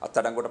 දෙනෙක්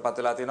අත්අඩංගුවට පත්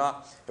වෙලා තිනවා.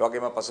 ඒ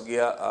වගේම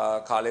පසුගිය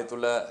කාලය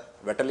තුල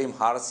වැටලීම්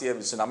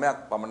 429ක්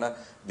පමණ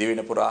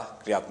දිවයින පුරා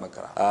ක්‍රියාත්මක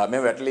කරා.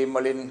 මේ වැටලීම්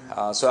වලින්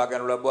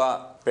සොයාගනු ලැබුවා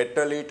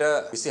පෙට්‍රල් ලීටර්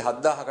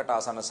 27000කට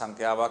ආසන්න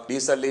සංඛ්‍යාවක්,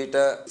 ඩීසල්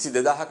ලීටර්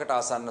 22000කට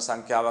ආසන්න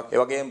සංඛ්‍යාවක්, ඒ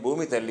වගේම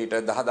භූමි තෙල් ලීටර්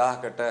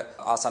 10000කට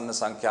ආසන්න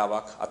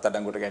සංඛ්‍යාවක්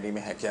අත්අඩංගුවට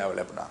ගැනීමේ හැකියාව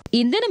ලැබුණා.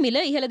 ඉන්ධන මිල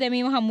ඉහළ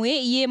දැමීම හමුවේ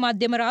ඊයේ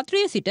මධ්‍යම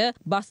රාත්‍රියේ සිට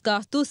බස්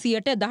ගාස්තු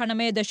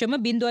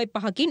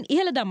 19.05කින්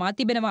ඉහළ දමා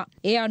තිබෙනවා.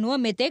 ඒ අනුව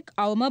මෙතෙක්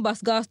අවම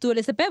බස් ගාස්තුව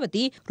ලෙස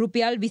පැවති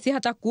රුපියල්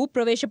 27ක් වූ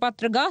ප්‍රවේශ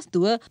පත්‍ර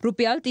ගාස්තුව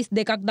රුපියල්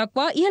 32ක්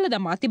දක්වා ඉහළ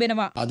දමා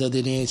තිබෙනවා. අද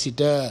දිනේ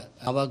සිට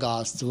නව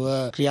ගාස්තුව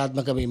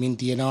ක්‍රියාත්මක වෙමින්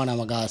තියෙනවා.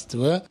 නව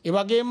ගාස්තුව ඒ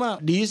වගේම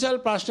ඩීසල්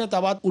ප්‍රශ්න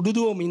තවත්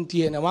උඩුදුවමින්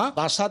තියෙනවා.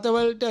 බස්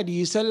රථවලට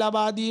ඩීසල්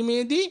ලබා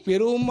දීමේදී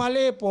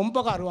පෙරහුම්මලේ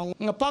පොම්පකරුවන්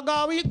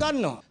පගාව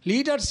ගන්නවා.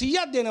 ලීටර්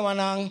 100ක් දෙනවා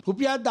නම්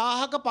රුපියල්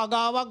 1000ක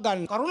පගාවක්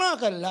ගන්න. කරුණා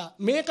කරලා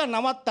මේක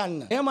නවත්තන්න.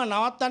 එහෙම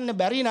නවත්තන්න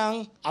බැරි නම්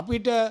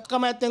අපිට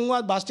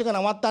කැමැත්තෙන්වත් බස් ටික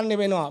නවත්තන්න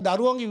වෙනවා.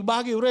 දරුවන්ගේ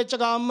විභාගය ඉවර වෙච්ච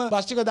ගමන්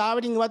බස් ටික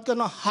දාවටින් ඉවත්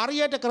කරනවා.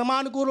 හරියට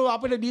ක්‍රමානුකූලව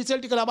අපිට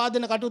ඩීසල් ටික ලබා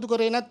දෙන්න කටයුතු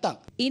කරේ නැත්තම්.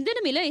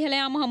 ඉන්ධන මිල ඉහළ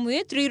යාම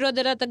හමුවේ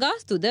ත්‍රිරෝද රථ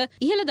ගාස්තුද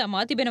ඉහළ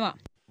දමා තිබෙනවා.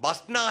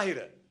 බස්නාහිර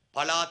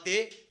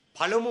පළාතේ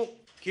පළමු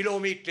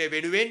කිලෝමීටරය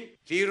වෙනුවෙන්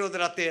ත්‍රිරෝද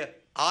රථය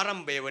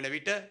ආරම්භය වන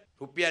විට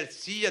රුපියල්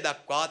 100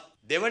 දක්වාත්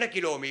දෙවන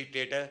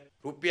කිලෝමීටරයට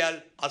රුපියල්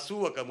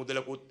 80ක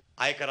මුදලකුත්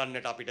අය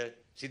කරන්නට අපිට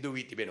සිදු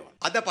වී තිබෙනවා.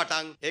 අද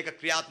පටන් ඒක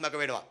ක්‍රියාත්මක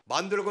වෙනවා.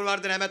 බන්දුරු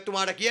ගුණවර්ධන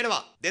ඇමැතුමාට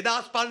කියනවා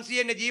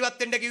 2500 ජීවත්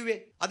වෙන්න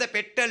කිව්වේ. අද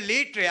පෙට්‍රල්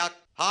ලීටරයක්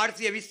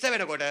 420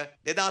 වෙනකොට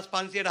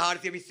 2500ට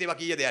 420 ඒවා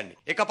කීයද යන්නේ?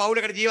 එක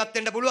පවුලකට ජීවත්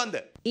වෙන්න පුළුවන්ද?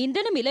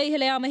 ඉන්ධන මිල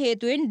ඉහළ යාම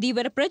හේතුවෙන්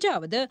දීවර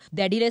ප්‍රජාවද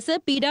දැඩි ලෙස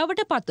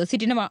පීඩාවට පත්ව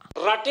සිටිනවා.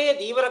 රටේ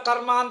දීවර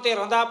කර්මාන්තයේ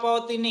රඳා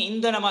පවතින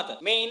ඉන්ධන මත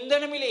මේ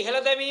ඉන්ධන මිල ඉහළ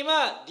දැමීම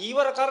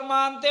දීවර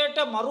කර්මාන්තයට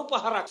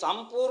මරුපහරක්.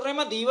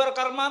 සම්පූර්ණයෙන්ම දීවර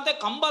කර්මාන්තය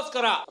කම්බස්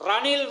කරා.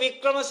 රනිල්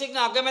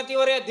වික්‍රමසිංහ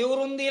අගමැතිවරයා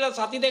දිවුරුම් දීලා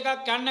සති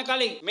දෙකක් යන්න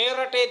කලින් මේ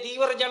රටේ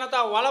දීවර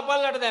ජනතාව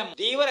වලපල්ලට දැම්මා.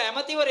 දීවර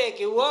ඇමතිවරයා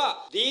කිව්වා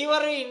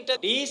දීවරින්ට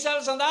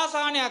ඩීසල් සඳහා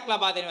සාහනයක්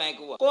ලබා දෙනවා.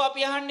 කිව්වා. කො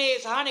අපි අහන්නේ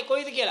සහනේ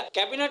කොයිද කියලා.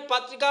 කැබිනට්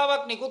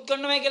පත්‍රිකාවක් නිකුත්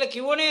කරනවා කියලා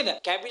කිව්ව නේද?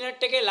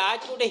 කැබිනට් එකේ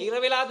ලාච්චුවට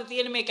හිර වෙලාද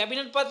තියෙන මේ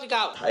කැබිනට්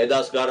පත්‍රිකාව.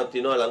 6000 ගානක්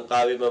තියෙනවා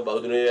ලංකාවේම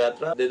බෞද්ධ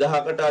යාත්‍රා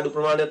 2000කට අඩු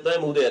ප්‍රමාණයක් තමයි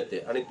මුහුදේ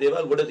ඇත්තේ. අනිත්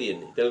ඒවා ගොඩ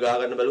තියෙන්නේ. තෙල් ගහ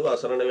ගන්න බැලුවා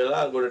අසරණ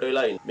වෙලා ගොඩට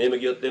වෙලා ඉන්නේ. මේම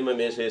ගියොත් එimhe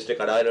මේ ශේෂ්ඨ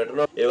කඩාගෙන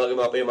වැටෙනවා. ඒ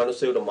වගේම අපේ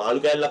මිනිස්සුන්ට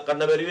මාළු කෑල්ලක්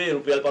ගන්න බැරි වෙයි.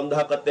 රුපියල්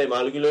 5000ක් අත්තේ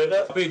මාළු කිලෝ එක.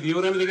 අපේ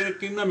දීවර ඇමති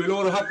කෙනෙක් ඉන්න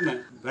මෙලෝ රහක් නැහැ.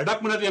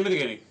 වැඩක්ම නැති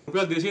ඇමති කෙනෙක්.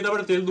 රුපියල් 200ට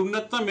අපිට තෙල් දුන්නේ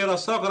නැත්නම් මේ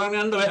රස්සාව කරන්න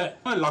යන්න බෑ.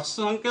 ලක්ෂ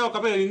සංඛ්‍යාවක්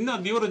අපේ ඉන්න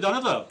දීවර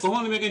ජනතාව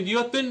කොහොමද මේකෙන්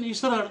ජීවත් වෙන්නේ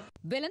ඉස්සරහට?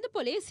 වෙළඳ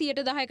පොලේ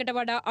 10%කට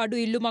වඩා අඩු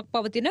ඉල්ලුමක්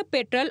පවතින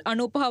පෙට්‍රල්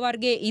 95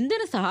 වර්ගයේ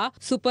ඉන්ධන සහ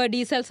සුපර්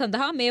ඩීසල්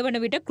සඳහා මේ වන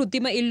විට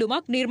කෘත්‍රිම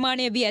ඉල්ලුමක්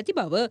නිර්මාණය වී ඇති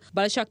බව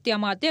බලශක්ති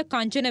අමාත්‍ය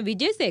කංචන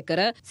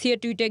විජේසේකර සිය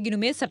ට්විටර්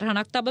ගිණුමේ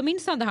සටහනක්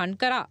තබමින් සඳහන්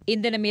කරා.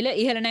 ඉන්ධන මිල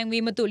ඉහළ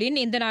නැංවීම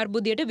තුළින් ඉන්ධන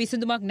අර්බුදයට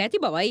විසඳුමක්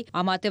නැති බවයි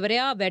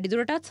අමාත්‍යවරයා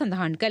වැඩිදුරටත්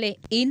සඳහන් කළේ.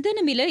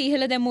 ඉන්ධන මිල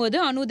ඉහළ දැමුවද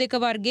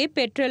 92 වර්ගයේ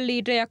පෙට්‍රල්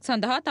ලීටරයක්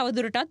සඳහා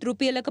තවදුරටත්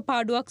රුපියලක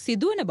පාඩුවක්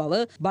සිදුවන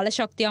බව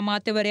බලශක්ති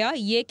අමාත්‍යවරයා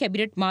ඊයේ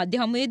කැබිනට්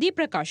මාධ්‍ය හමුවේදී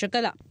ප්‍රකාශ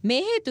කළා.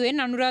 මේ හේතුවෙන්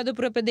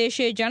අනුරාධපුර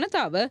ප්‍රදේශයේ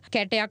ජනතාව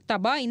කැටයක්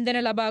තබා ඉන්ධන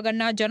ලබා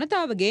ගන්නා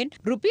ජනතාවගෙන්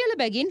රුපියල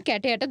බැගින්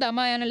කැටයට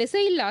දමා යන ලෙස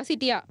ඉල්ලා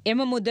සිටියා.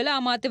 එම මුදල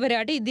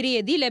අමාත්‍යවරයාට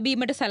ඉදිරියේදී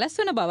ලැබීමට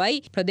සැලස්වන බවයි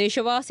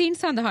ප්‍රදේශවාසීන්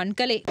සඳහන්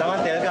කළේ.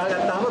 තවත් තෙල්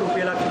ගහගත්තාම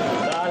රුපියලක්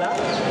දාලා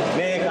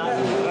මේ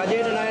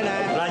රජයට ණය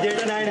නැහැ.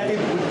 රජයට ණය නැති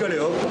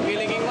පුද්ගලයෝ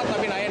රුපියලකින්වත්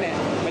අපි ණය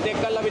නැහැ.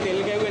 මෙතෙක් කල් අපි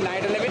තෙල් ගැව්වේ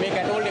ණයට නෙවෙයි. මේ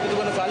කැටවලට එකතු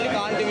කරන සල්ලි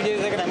කාන්ති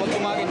විජේසේකර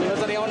ඇමතුමාගේ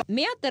නිවසට යවන.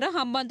 මේ අතර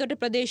හම්බන්තොට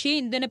ප්‍රදේශයේ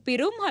ඉන්ධන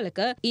පිරුම් හලක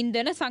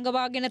ඉන්ධන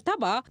සංගවාගෙන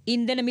තබා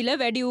ඉන්ධන මිල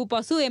වැඩි වූ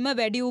පසු එම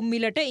වැඩි වූ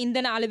මිලට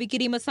ඉන්ධන අලෙවි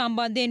කිරීම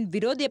සම්බන්ධයෙන්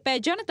විරෝධය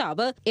පෑ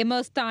ජනතාව එම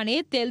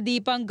ස්ථානයේ තෙල්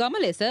දීපන් ගම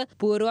ලෙස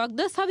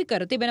පුවරුවක්ද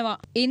සවිකර තිබෙනවා.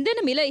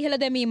 ඉන්ධන මිල ඉහළ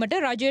දැමීමට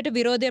රජයට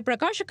විරෝධය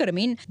ප්‍රකාශ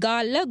කරමින්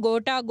ගාල්ල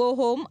ගෝටා ගෝ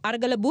හෝම්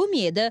අරගල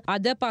භූමියේද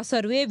අද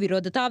පසරුවේ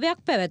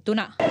විරෝධතාවයක්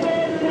පැවැත්වුණා.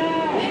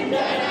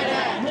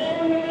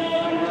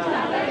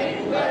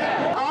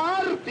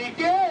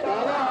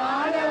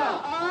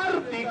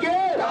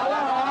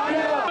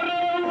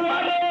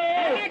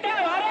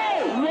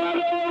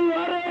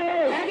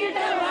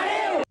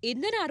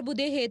 ඉන්ධන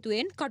අර්බුදය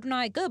හේතුවෙන්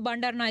කටුනායක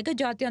බණ්ඩාරනායක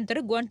ජාත්‍යන්තර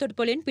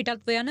ගුවන්තොටුපොළෙන්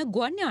පිටත්ව යන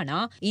ගුවන්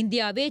යානා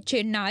ඉන්දියාවේ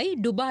චෙන්නයි,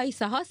 ඩුබායි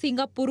සහ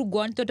සිංගප්පූරු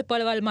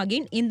ගුවන්තොටුපළවල්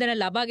මගින් ඉන්ධන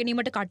ලබා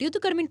ගැනීමට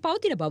කටයුතු කරමින්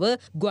පවතින බව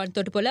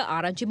ගුවන්තොටුපොළ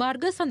ආරංචි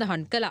මාර්ග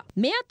සඳහන් කළා.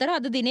 මේ අතර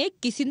අද දිනේ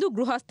කිසිදු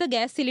ගෘහස්ත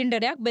ගෑස්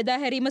සිලින්ඩරයක් බෙදා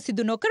හැරීම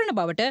සිදු නොකරන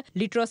බවට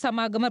ලිට්‍රෝ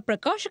සමාගම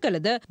ප්‍රකාශ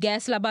කළද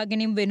ගෑස් ලබා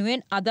ගැනීම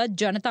වෙනුවෙන් අදත්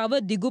ජනතාව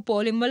දිගු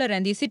පෝලිම්වල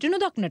රැඳී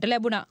සිටිනු දක්නට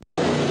ලැබුණා.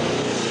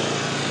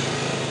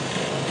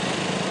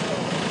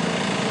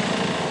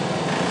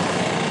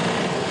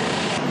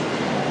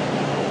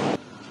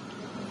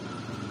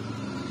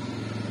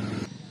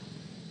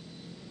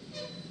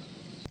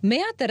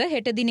 මේ අතර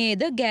හෙට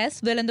දිනේද ගෑස්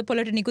වෙළඳ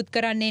පොළට නිකුත්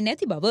කරන්නේ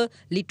නැති බව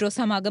ලිට්‍රෝ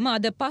සමාගම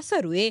අද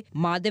පසරුවේ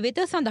මාධ්‍ය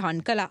වෙත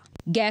සඳහන් කළා.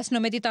 ගෑස්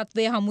නොමැති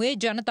තත්ත්වය හමුවේ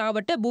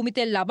ජනතාවට භූමි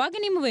තෙල් ලබා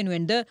ගැනීම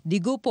වෙනුවෙන්ද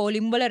දිගු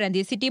පෝලිම්වල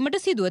රැඳී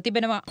සිටීමට සිදුව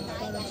තිබෙනවා.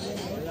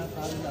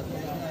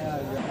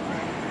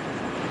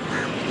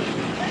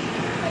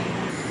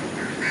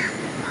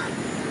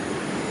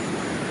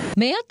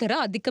 මේ අතර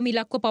අධික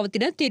මිලක්ව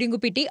පවතින තිරිඟු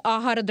පිටි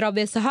ආහාර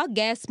ද්‍රව්‍ය සහ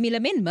ගෑස් මිල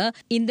මෙන්ම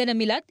ඉන්ධන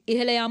මිලත්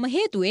ඉහළ යාම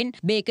හේතුවෙන්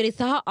බේකරි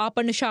සහ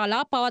ආපන ශාලා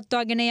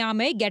පවත්වාගෙන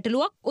යාමේ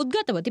ගැටලුවක්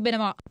උද්ගතව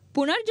තිබෙනවා.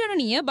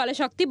 පුනර්ජනනීය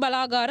බලශක්ති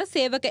බලාගාර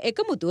සේවක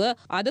එකමුතුව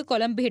අද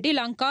කොළඹ පිහිටි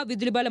ලංකා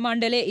විදුලි බල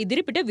මණ්ඩලයේ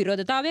ඉදිරිපිට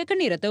විරෝධතාවයක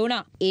නිරත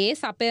වුණා. ඒ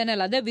සපයන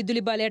ලද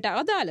විදුලි බලයට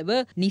අදාළව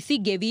නිසි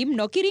ගෙවීම්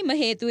නොකිරීම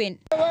හේතුවෙන්.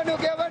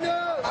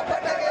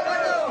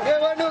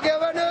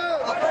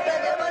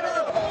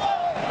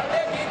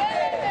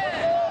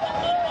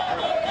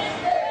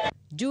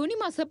 ජූනි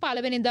මාස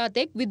 1 වෙනිදා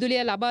තෙක්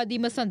විදුලිය ලබා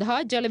දීම සඳහා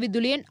ජල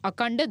විදුලියෙන්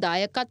අඛණ්ඩ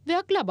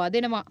දායකත්වයක් ලබා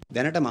දෙනවා.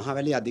 දැනට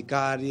මහවැලි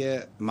අධිකාරිය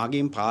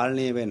මගින්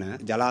පාලනය වෙන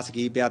ජලාශ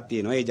කීපයක්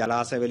තියෙනවා. ඒ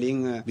ජලාශ වලින්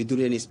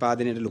විදුලිය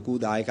නිෂ්පාදනයට ලොකු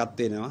දායකත්වයක්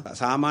වෙනවා.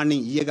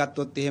 සාමාන්‍යයෙන් ඊයේ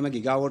ගත්තොත් එහෙම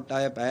ගිගාවොට්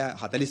අය පැය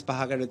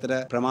 45කට විතර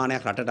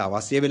ප්‍රමාණයක් රටට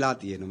අවශ්‍ය වෙලා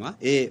තියෙනවා.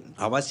 ඒ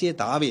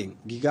අවශ්‍යතාවයෙන්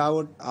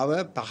ගිගාවොට් අව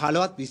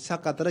 15ත්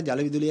 20ක් අතර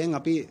ජල විදුලියෙන්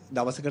අපි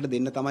දවසකට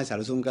දෙන්න තමයි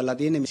සැලසුම් කරලා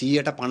තියෙන්නේ.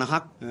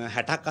 150ක්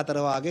 60ක්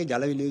අතර වාගේ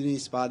ජල විදුලි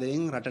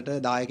නිෂ්පාදනයෙන්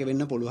රටට දායක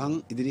වෙන්න පුළුවන්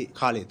ඉදිරි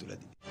කාලය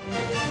තුලදී.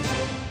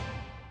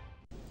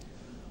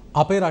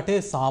 අපේ රටේ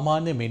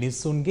සාමාන්‍ය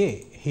මිනිස්සුන්ගේ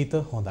හිත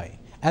හොඳයි.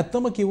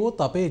 ඇත්තම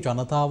කිව්වොත් අපේ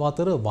ජනතාව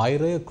අතර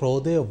වෛරය,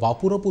 ක්‍රෝධය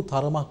වපුරපු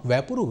තරමක්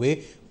වැපුරුවේ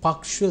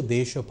පක්ෂ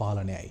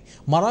දේශපාලනයයි.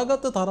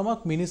 මරාගත්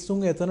තරමක්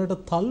මිනිස්සුන් එතනට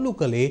තල්ලු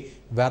කළේ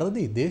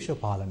වැරදි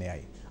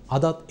දේශපාලනයයි.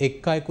 අදත්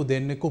එක් අයෙකු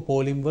දෙන්නෙකු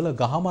පෝලිම්වල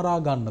ගහමරා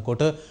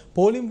ගන්නකොට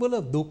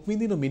පෝලිම්වල දුක්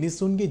විඳින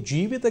මිනිස්සුන්ගේ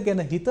ජීවිත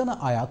ගැන හිතන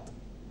අයත්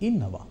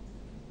ඉන්නවා.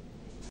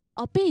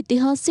 අපේ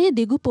ඉතිහාසයේ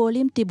දිගු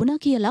පෝලිම් තිබුණා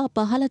කියලා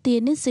පහළ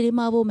තියෙන්නේ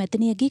සිරිමාවෝ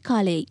මැතිනියගේ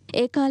කාලෙයි.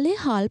 ඒ කාලේ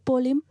හාල්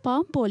පෝලිම්,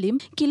 පාම්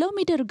පෝලිම්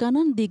කිලෝමීටර්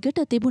ගණන් දිගට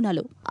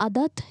තිබුණලු.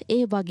 අදත් ඒ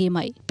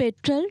වගේමයි.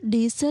 පෙට්‍රල්,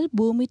 ඩීසල්,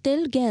 භූමි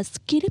තෙල්, ගෑස්,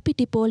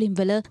 කිරිපිටි පෝලිම්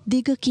වල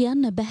දිග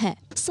කියන්න බෑ.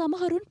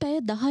 සමහරුන් පැය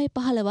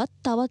 10-15වත්,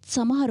 තවත්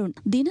සමහරුන්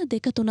දින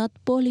 2-3ත්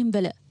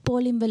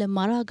පෝලිම් වල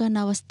මරා ගන්න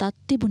අවස්ථාත්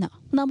තිබුණා.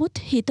 නමුත්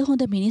හිත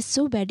හොඳ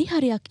මිනිස්සු වැඩි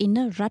හරියක් ඉන්න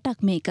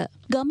රටක් මේක.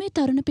 ගමේ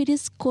තරුණ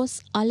පිරිස් කොස්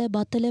අල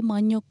බතල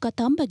මඤ්ඤොක්ක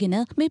තම්බගෙන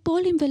මේ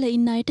පෝලිම්වල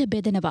ඉන්න අයට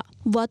බෙදෙනවා.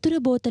 වතුර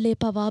බෝතලේ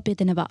පවා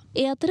බෙදෙනවා.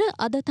 ඒ අතර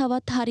අද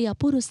තවත් හරි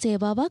අපූරු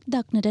සේවාවක්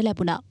දක්නට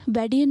ලැබුණා.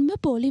 වැඩියෙන්ම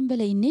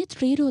පෝලිම්වල ඉන්නේ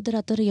ත්‍රිරෝද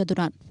රථ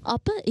රියදුරන්.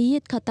 අප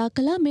ඊයේත් කතා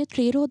කළා මේ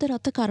ත්‍රිරෝද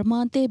රථ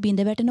කර්මාන්තයේ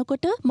බිඳ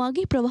වැටෙනකොට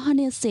මගේ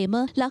ප්‍රවාහනය සේම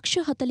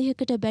ලක්ෂ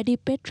 40කට වැඩි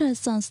පෙට්‍රල්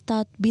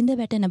සංස්ථාත් බිඳ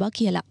වැටෙනවා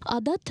කියලා.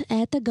 අදත්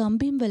ඈත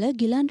ගම්බිම්වල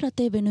ගිලන්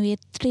රථය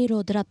වෙනුයේ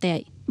ත්‍රිරෝද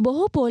රථයයි.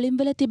 බොහෝ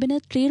පෝලිම්වල තිබෙන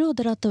ත්‍රිරෝද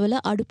රථවල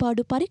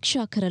අඩුපාඩු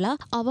පරීක්ෂා කරලා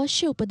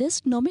අවශ්‍ය උපදෙස්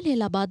නොමිලේ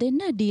ලබා දෙන්න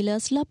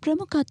ඩීලර්ස්ලා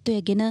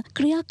ප්‍රමුඛත්වයගෙන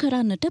ක්‍රියා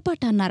කරන්නට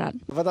පටන් අරන්.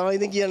 අප තමයි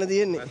ඉතින් කියන්න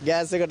තියෙන්නේ.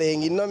 ගෑස් එකට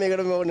හේන් ඉන්නවා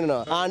මේකට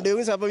මොනිනවා.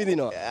 ආණ්ඩුවෙන් සප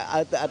විදිනවා.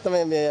 අත්තම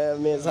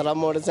මේ සරම්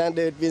මෝටර් සෑන්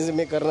ඩේවිඩ් පින්ස්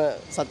මේ කරන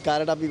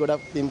සත්කාරයට අපි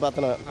ගොඩක්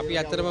පින්පතනවා.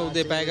 අපි ඇත්තටම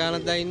උදේ පැය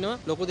ගානක් දා ඉන්නවා.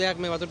 ලොකු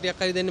දෙයක් මේ වතුර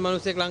ටිකක් හරි දෙන්නේ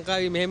මිනිස්සෙක්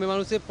ලංකාවේ මෙහෙම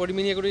මිනිස්සෙක් පොඩි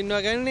මිනිහෙකුට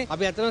ඉන්නවා කියන්නේ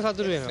අපි ඇත්තටම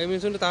සතුටු වෙනවා. මේ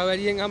මිනිසුන්ට තව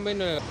වැඩියෙන්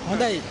හම්බෙන්න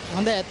හොඳයි.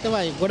 හොඳ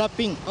ඇත්තමයි. ගොඩක්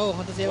පිං. ඔව්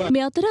හොඳ සේවාවක්.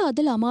 මේ අතර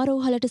අද ළමා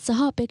රෝහලට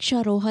සහ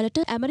අපේක්ෂා රෝහලට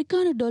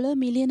ඇමරිකානු ඩොලර්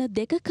මිලියන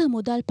 2ක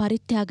මුදල්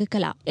පරිත්‍යාග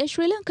කළා. ඒ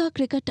ශ්‍රී ලංකා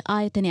ක්‍රිකට්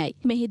ආයතනයයි.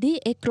 මෙහිදී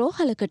එක්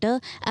රෝහලකට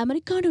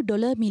ඇමරිකානු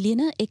ඩොලර්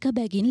මිලියන 1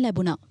 බැගින්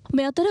ලැබුණා.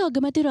 මේ අතර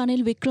අගමැති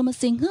රනිල්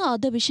වික්‍රමසිංහ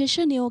අද විශේෂ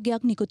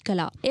නියෝගයක් නිකුත්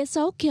කළා. ඒ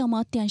සෞඛ්‍ය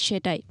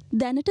අමාත්‍යාංශයටයි.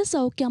 දැනට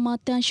සෞඛ්‍ය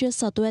අමාත්‍යාංශය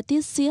සතු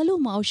ඇති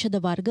සියලුම ඖෂධ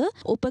වර්ග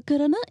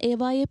උපකරණ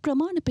ඒවායේ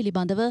ප්‍රමාණ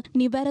පිළිබඳව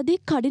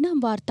නිවැරදි කඩිනම්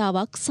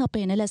වාර්තාවක්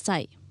සපයන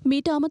ලෙසයි.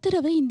 මීට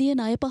අමතරව ඉන්දිය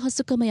ණය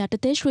පහසුකම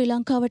යටතේ ශ්‍රී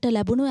ලංකාවට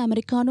ලැබුණු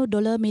ඇමරිකානු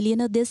ඩොලර්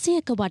මිලියන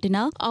 200ක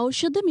වටිනා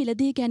ඖෂධ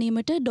මිලදී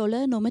ගැනීමට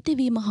ඩොලර්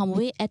නොමැතිවීම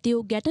හමුවේ ඇති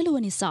වූ ගැටලුව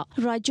නිසා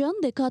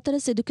රජයන් දෙක අතර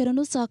සිදු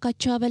කෙරුණු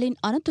සාකච්ඡාවලින්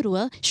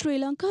අනතුරුව ශ්‍රී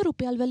ලංකා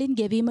රුපියල් වලින්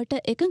ගෙවීමට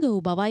එකඟ වූ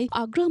බවයි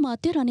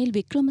අග්‍රාමාත්‍ය රනිල්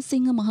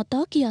වික්‍රමසිංහ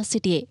මහතා කියා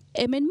සිටියේ.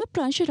 එමෙන්ම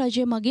ප්‍රංශ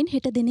රජය මගින්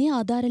හෙට දිනේ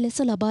ආධාර ලෙස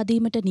ලබා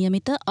දීමට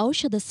නියමිත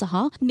ඖෂධ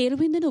සහ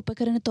නිර්වින්දන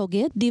උපකරණ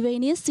තොගය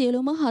දිවයිනේ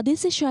සියලුම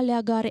හදිසි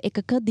ශල්‍යාගාර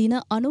එකක දින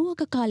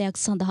 90ක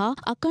කාලයක් සඳහා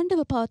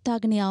අඛණ්ඩව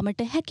පවත්වාගෙන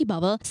යාමට හැකි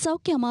බව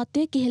සෞඛ්‍ය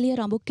අමාත්‍ය කිහෙලිය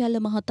රඹුක්කැල්ල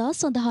මහතා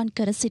සඳහන්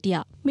කර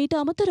සිටියා. මීට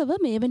අමතරව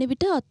මේ වන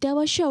විට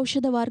අත්‍යවශ්‍ය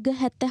ඖෂධ වර්ග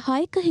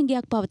 76ක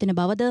හිඟයක් පවතින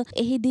බවද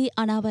එහිදී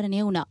අනාවරණය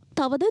වුණා.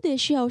 තවද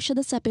දේශීය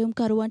ඖෂධ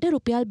සැපයුම්කරුවන්ට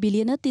රුපියල්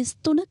බිලියන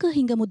 33ක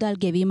හිඟ මුදල්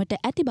ගෙවීමට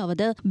ඇති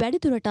බවද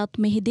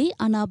වැඩිදුරටත් මෙහිදී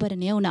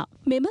අනාවරණය වුණා.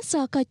 මෙම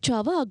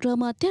සාකච්ඡාව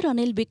අග්‍රාමාත්‍ය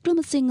රනිල්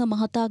වික්‍රමසිංහ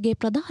මහතාගේ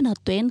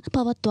ප්‍රධානත්වයෙන්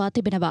පවත්වා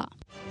තිබෙනවා.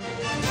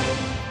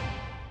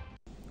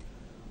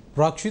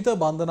 රක්ෂිත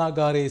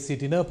බන්ධනාගාරයේ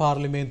සිටින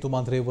පාර්ලිමේන්තු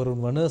මන්ත්‍රීවරුන්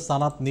වන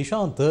සනත්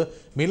නිශාන්ත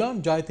මිලාන්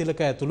ජයතිලක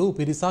ඇතුළු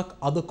පිරිසක්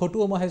අද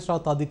කොටුව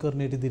මහේස්ත්‍රාත්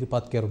අධිකරණයට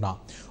ඉදිරිපත් කෙරුණා.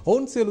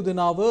 ඔවුන් සියලු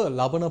දෙනාව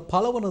ලබන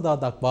පළවනදා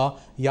දක්වා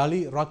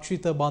යලි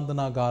රක්ෂිත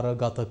බන්ධනාගාර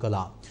ගත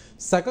කළා.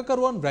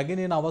 සැකකරුවන්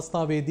රැගෙන එන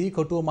අවස්ථාවේදී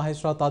කොටුව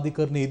මහේස්ත්‍රාත්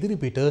අධිකරණයේ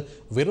ඉදිරිපිට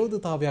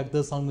විරෝධතාවයක්ද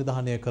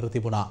සංවිධානය කර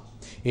තිබුණා.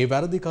 ඒ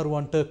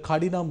වැරදිකරුවන්ට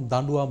කඩිනම්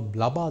දඬුවම්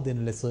ලබා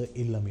දෙන ලෙස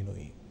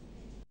ඉල්ලමිනුයි.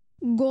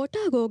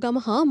 ගෝඨාගෝගම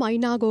හා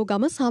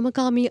මයිනාගෝගම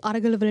සාමකාමී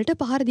අරගලවලට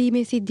පහර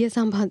දීමේ සිද්ධිය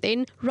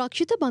සම්බන්ධයෙන්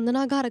රක්ෂිත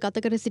බන්ධනාගාර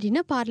ගත කර සිටින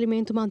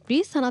පාර්ලිමේන්තු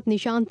මන්ත්‍රී සනත්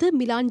නිශාන්ත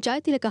මිලාන්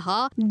ජයතිලක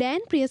හා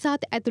ඩෑන්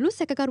ප්‍රියසාත් ඇතුළු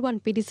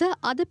සැකකරුවන් පිරිස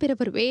අද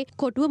පෙරවරුවේ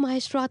කොටුව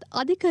මහේස්ත්‍රාත්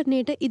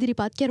අධිකරණයට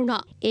ඉදිරිපත්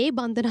කෙරුණා. ඒ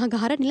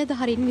බන්ධනාගාර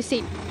නිලධාරීන්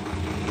විසින්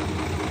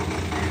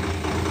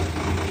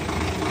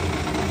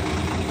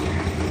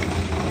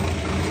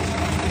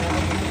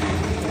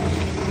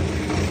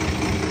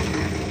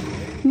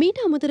මීට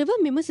අමතරව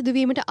මෙම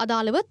සිදුවීමට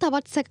අදාළව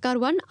තවත්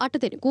සැකකරුවන් 8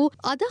 දෙනෙකු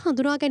අද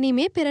හඳුනා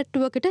ගැනීමේ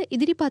පෙරට්ටුවකට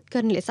ඉදිරිපත්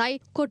කරන ලෙසයි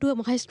කොටුව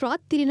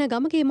මහේස්ත්‍රාත් තිරින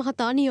ගමගේ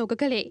මහතා නියෝග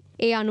කළේ.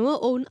 ඒ අනුව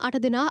ඔවුන්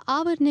 8 දෙනා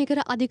ආවරණය කර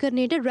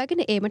අධිකරණයට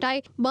රැගෙන ඒමටයි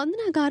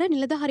බන්ධනාගාර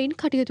නිලධාරීන්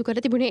කටයුතු කර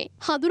තිබුණේ.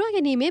 හඳුනා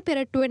ගැනීමේ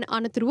පෙරට්ටුවෙන්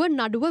අනතුරුව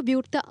නඩුව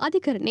විවෘත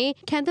අධිකරණයේ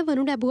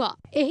කැඳවනු ලැබුවා.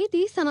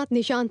 එහිදී සනත්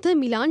නිශාන්ත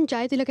මිලාන්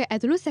ජයතිලක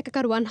ඇතුළු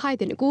සැකකරුවන්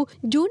 6 දෙනෙකු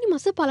ජූනි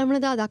මාස 1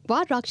 වෙනිදා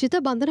දක්වා රක්ෂිත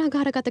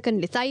බන්ධනාගාරගත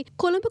කරන ලෙසයි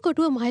කොළඹ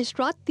කොටුව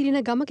මහේස්ත්‍රාත්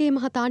තිරින ගමගේ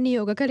මහතා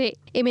නියෝග කළේ.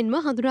 එමෙන්ම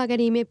හඳුනා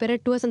ගැනීමේ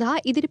පෙරට්ටුව සඳහා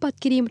ඉදිරිපත්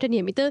කිරීමට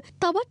නියමිත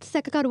තවත්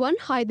සැකකරුවන්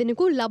 6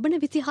 දෙනෙකු ලබන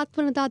 27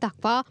 වෙනිදා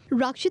දක්වා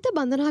රක්ෂිත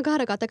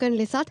බන්ධනාගාර ගත කරන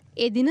ලෙසත්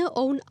එදින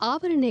ඔවුන්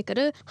ආවරණය කර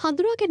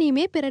හඳුනා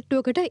ගැනීමේ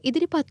පෙරට්ටුවකට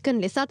ඉදිරිපත්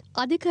කරන ලෙසත්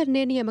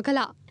අධිකරණය නියම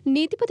කළා.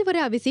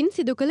 නීතිපතිවරයා විසින්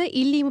සිදු කළ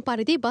ඉල්ලීම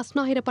පරිදි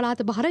බස්නාහිර පළාත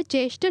බහර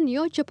ජ්‍යෙෂ්ඨ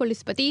නියෝජ්‍ය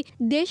පොලිස්පති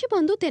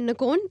දේශබන්දු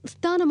තෙන්නකෝන්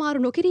ස්ථානමාරු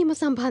නොකිරීම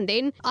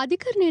සම්බන්ධයෙන්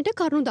අධිකරණයට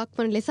කරුණු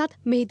දක්වන ලෙසත්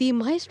මෙහිදී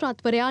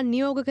මහේස්ත්‍රාත්වරයා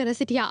නියෝග කර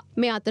සිටියා.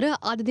 මේ අතර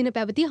අද දින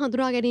පැවති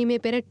හඳුනා ගැනීමේ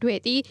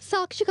පෙරට්ටුවේදී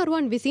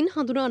සාක්ෂිකරුවන් විසින්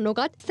හඳුනා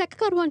නොගත්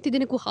සැකකරුවන්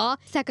තිදෙනෙකු හා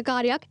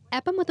සැකකාරයක්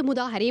ඇපමත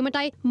මුදා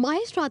හැරීමටයි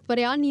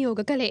මහේස්ත්‍රාත්වරයා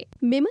නියෝග කළේ.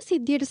 මෙම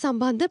සිද්ධියට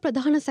සම්බන්ධ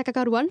ප්‍රධාන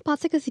සැකකරුවන්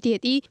පසෙක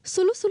සිටියේදී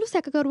සුළු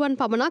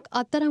සැකකරුවන් පමණක්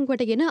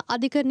අත්අඩංගුවටගෙන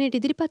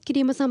අධිකරණයට ඉදිරිපත්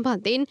කිරීම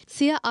සම්බන්ධයෙන්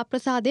සිය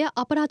අප්‍රසාදය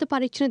අපරාධ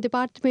පරීක්ෂණ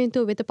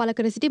දෙපාර්තමේන්තුව වෙත පළ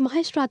කර සිටි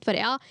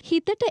මහේස්ත්‍රාත්වරයා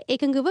හිතට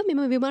එකඟව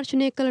මෙම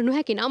විමර්ශනය කළ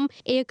නොහැකි නම්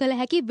එය කළ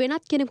හැකි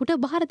වෙනත් කෙනෙකුට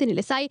බාර දෙන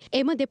ලෙසයි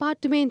එම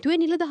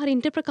දෙපාර්තමේන්තුවේ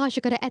නිලධාරීන්ට ප්‍රකාශ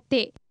කර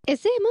ඇත්තේ.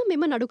 එසේම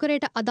මෙම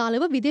නඩුකරයට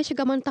අදාළව විදේශ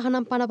ගමන්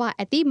තහනම් පනවා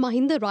ඇති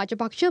මහින්ද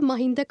රාජපක්ෂ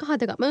මහින්ද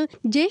කහදගම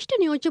ජ්‍යෙෂ්ඨ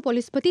නියෝජ්‍ය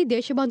පොලිස්පති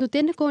දේශබන්දු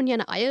තෙන්නකෝන්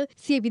යන අය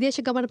සිය විදේශ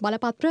ගමන්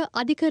බලපත්‍ර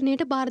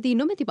අධිකරණයට බාර දී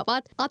නොමැති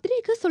බවත්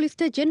අතිරේක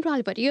සොලිසිටර්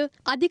ජෙනරාල්වරිය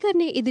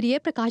අධිකරණයේ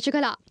ඉදිරියේ ප්‍රකාශ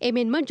කළා.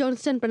 එමෙන්ම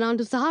ජොන්ස්ටන්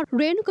ප්‍රනාන්දු සහ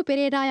රේණුක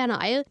පෙරේරා යන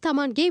අය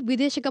තමන්ගේ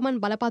විදේශ ගමන්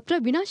බලපත්‍ර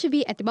විනාශ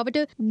වී ඇති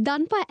බවට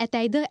දන්පා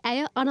ඇතැයිද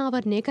ඇය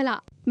අනාවරණය කළා.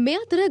 මේ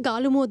අතර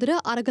ගාලුමෝදර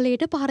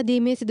අරගලයට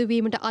පහරදීමේ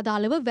සිදුවීමට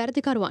අදාළව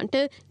වැරදිකරුවන්ට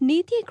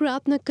නීතිය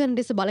ක්‍රියාත්මක කරන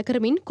ලෙස බල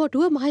කරමින්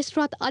කොටුව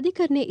මහේස්ත්‍රාත්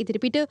අධිකරණයේ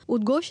ඉදිරිපිට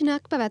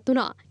උද්ඝෝෂණයක්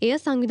පැවැත්වුණා. එය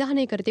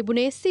සංවිධානය කර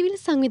තිබුණේ සිවිල්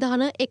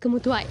සංවිධාන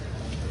එකමුතුවයි.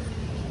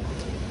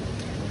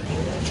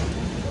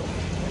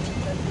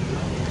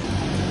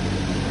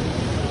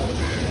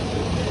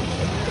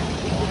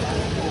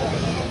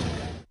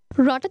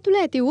 රට තුළ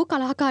ඇති වූ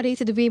කලාකාරී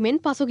සිදුවීමෙන්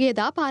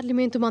පසුගියදා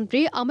පාර්ලිමේන්තු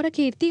මන්ත්‍රී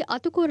අමරකීර්ති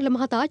අතුකෝරළ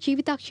මහතා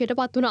ජීවිතක්ෂයට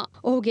පත් වුණා.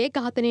 ඔහුගේ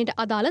ඝාතනයට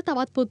අදාළ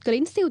තවත්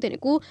පුද්ගලයන් සිව්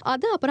දෙනෙකු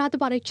අද අපරාධ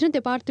පරීක්ෂණ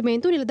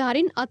දෙපාර්තමේන්තු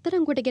නිලධාරීන්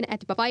අත්අඩංගුවටගෙන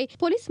ඇති බවයි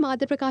පොලිස්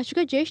මාධ්‍ය ප්‍රකාශක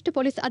ජ්‍යෙෂ්ඨ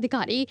පොලිස්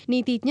අධිකාරී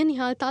නීතිඥ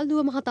නිහාල්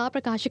තල්දුව මහතා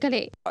ප්‍රකාශ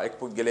කළේ. එක්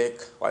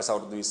පුද්ගලයෙක් වයස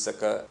අවුරුදු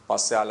 20ක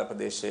පස්සයාල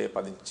ප්‍රදේශයේ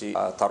පදිංචි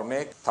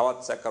තරුණයෙක්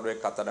තවත්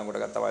සැකකරුවෙක්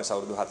අත්අඩංගුවට ගත්තා වයස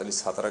අවුරුදු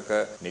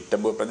 44ක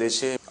නිට්ටඹුව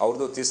ප්‍රදේශයේ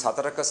අවුරුදු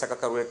 34ක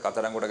සැකකරුවෙක්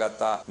අත්අඩංගුවට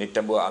ගත්තා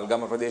නිට්ටඹුව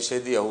අල්ගම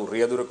ප්‍රදේශයේදී ඔහු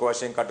රියදුරක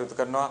වශයෙන් කටයුතු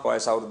කරනවා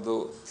වයස අවුරුදු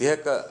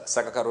 30ක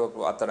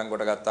සැකකරුවෙකු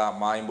අත්අඩංගුවට ගත්තා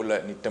මායිඹුල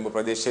නිට්ටඹුව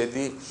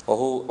ප්‍රදේශයේදී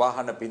ඔහු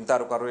වාහන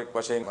පින්තරුකරුවෙක්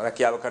වශයෙන්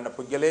රැකියාව කරන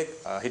පුද්ගලයෙක්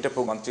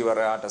හිටපු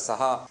මන්ත්‍රීවරයාට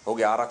සහ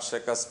ඔහුගේ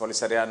ආරක්ෂක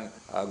පොලිසරයන්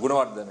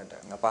ගුණවර්ධනට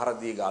පහර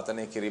දී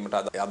ඝාතනය කිරීමට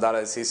අදාළ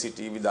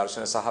CCTV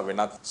දර්ශන සහ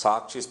වෙනත්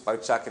සාක්ෂි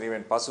පරීක්ෂා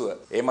කිරීමෙන් පසුව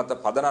ඒ මත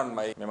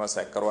පදනම්මයි මෙම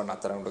සැකකරුවන්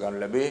අත්අඩංගුවට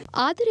ගනු ලැබේ.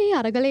 ආදරේ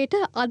අරගලයට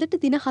අදට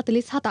දින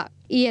 47ක්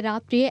ඊයේ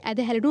රාත්‍රියේ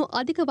ඇදහැළුණු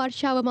අධික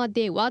වර්ෂාව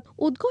මැද්දේ වත්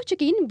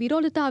උද්ඝෝෂකයින්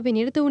විරෝධතාවේ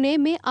නිරත වුණේ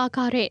මේ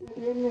ආකාරයෙන්.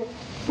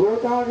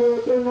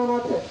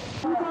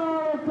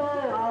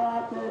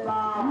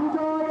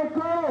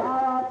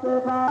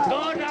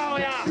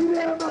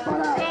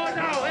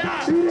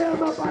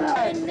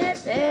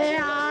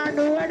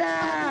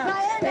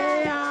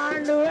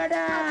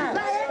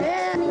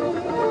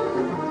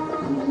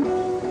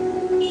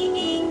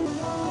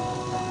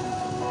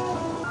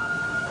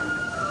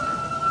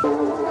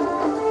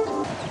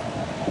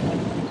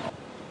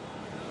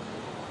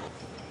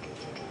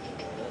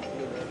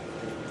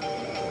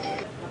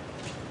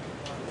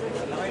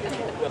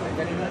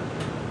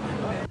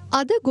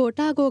 අද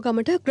ගෝටාගෝ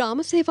ගමට ග්‍රාම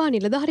සේවා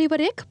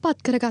නිලධාරීවරයෙක්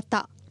පත්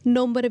කරගත්තා.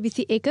 නොම්බර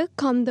 21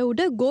 කන්ද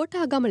උඩ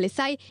ගෝටාගම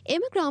ලෙසයි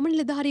එම ග්‍රාම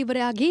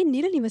නිලධාරීවරයාගේ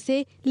නිල නිවසේ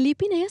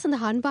ලිපිනය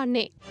සඳහන්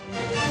වන්නේ.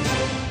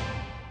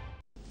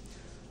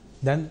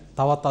 දැන්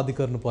තවත්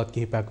අධිකරණ පුවත්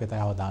කිහිපයක් වෙත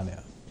අවධානය.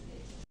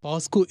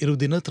 පාස්කු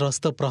ඉරුදින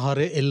ත්‍රස්ත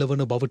ප්‍රහාරය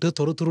එල්ලවන බවට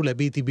තොරතුරු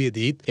ලැබී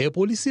තිබියදීත් එය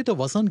පොලිසියට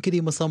වසන්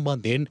කිරීම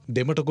සම්බන්ධයෙන්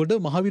දෙමටගොඩ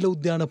මහවිල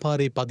උද්‍යාන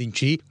පාරේ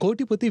පදිංචි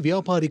කෝටිපති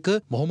ව්‍යාපාරික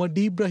මොහොමඩ්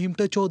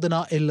ඉබ්‍රහීම්ට චෝදනා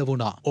එල්ල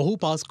වුණා. ඔහු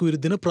පාස්කු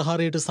ඉරුදින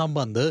ප්‍රහාරයට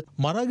සම්බන්ධ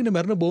මරාගෙන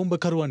මැරෙන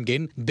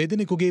බෝම්බකරුවන්ගෙන්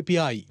දෙදෙනෙකුගේ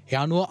පියායි. ඒ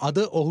අනුව අද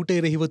ඔහුට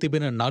එරෙහිව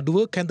තිබෙන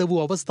නඩුව කැඳ වූ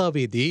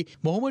අවස්ථාවේදී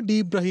මොහොමඩ්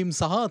ඉබ්‍රහීම්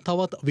සහ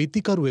තවත්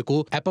විත්තිකරුවෙකු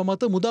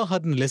අපමත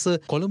මුදාහරින ලෙස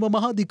කොළඹ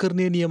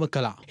මහාධිකරණය නියම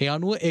කළා. ඒ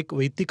අනුව එක්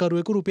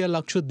විත්තිකරුවෙකු රුපියල්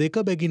ලක්ෂ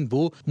 2 බැගින්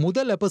වූ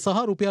මුදල්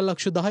සහ රුපියල්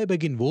ලක්ෂ 10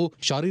 බැගින් වූ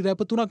ශරීර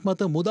ඇප 3ක්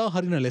මත මුදා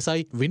හරින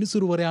ලෙසයි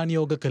විනිසුරුවරයා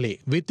නියෝග කළේ.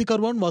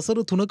 විත්තිකරුවන්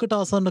වසර 3කට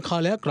ආසන්න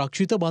කාලයක්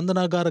රක්ෂිත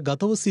බන්ධනාගාර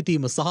ගතව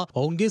සිටීම සහ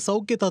ඔවුන්ගේ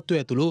සෞඛ්‍ය තත්ත්වය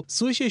ඇතුළු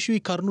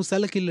සුවිශේෂී කරුණු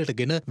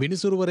සැලකිල්ලටගෙන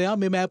විනිසුරුවරයා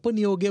මෙම ඇප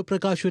නියෝගය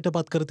ප්‍රකාශයට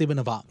පත් කර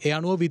තිබෙනවා. ඒ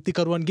අනුව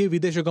විත්තිකරුවන්ගේ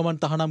විදේශ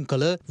ගමන් තහනම්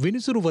කළ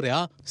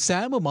විනිසුරුවරයා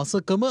සෑම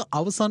මාසකම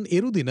අවසන්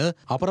ඉරුදින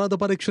අපරාධ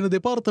පරීක්ෂණ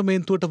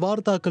දෙපාර්තමේන්තුවට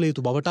වාර්තා කළ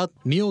යුතු බවටත්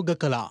නියෝග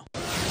කළා.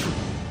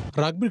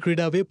 රග්බි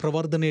ක්‍රීඩාවේ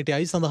ප්‍රවර්ධනයට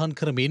යයි සඳහන්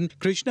කරමින්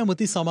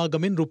ක්‍රිෂ්ණමති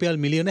සමාගමෙන් රුපියල්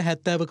මිලියන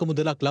 70ක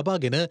මුදලක්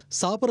ලබාගෙන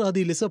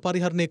සාපරාධී ලෙස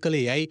පරිහරණය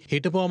කළේ යයි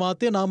හිටපු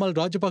අමාත්‍ය නාමල්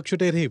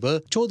රාජපක්ෂට එරෙහිව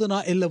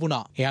චෝදනා එල්ල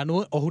වුණා. ඒ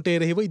අනුව ඔහුට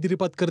එරෙහිව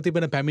ඉදිරිපත් කර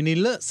තිබෙන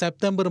පැමිණිල්ල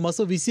සැප්තැම්බර්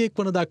මාස 21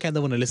 වනදා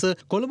කැඳවන ලෙස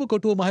කොළඹ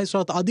කොටුව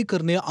මහේස්ත්‍රාත්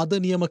අධිකරණය අද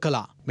නියම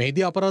කළා.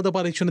 මෙහිදී අපරාධ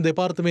පරීක්ෂණ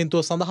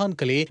දෙපාර්තමේන්තුව සඳහන්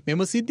කළේ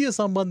මෙම සිද්ධිය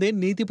සම්බන්ධයෙන්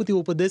නීතිපති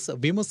උපදෙස්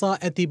විමසා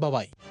ඇති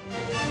බවයි.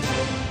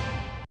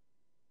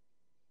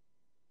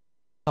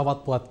 තවත්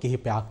පුවත්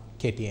කිහිපයක්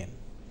කෙටියෙන්.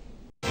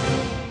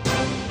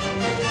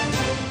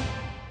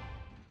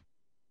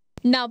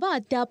 නව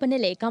අධ්‍යාපන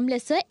ලේකම්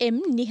ලෙස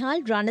එම්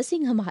නිහාල්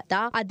රණසිංහ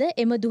මහතා අද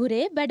එම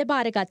ධුරේ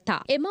වැඩබාරගත්තා.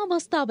 එම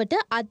අවස්ථාවට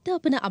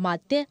අධ්‍යාපන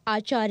අමාත්‍ය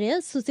ආචාර්ය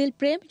සුසිල්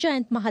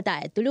ප්‍රේමජයන්ත් මහතා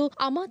ඇතුළු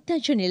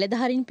අමාත්‍යංශ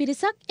නිලධාරීන්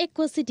පිරිසක්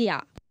එක්ව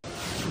සිටියා.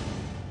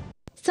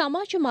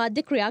 සමාජ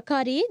මාධ්‍ය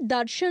ක්‍රියාකාරී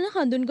දර්ශන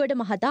හඳුන්ගොඩ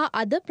මහතා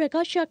අද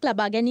ප්‍රකාශයක්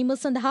ලබා ගැනීම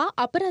සඳහා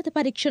අපරාධ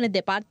පරීක්ෂණ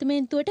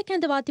දෙපාර්තමේන්තුවට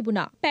කැඳවා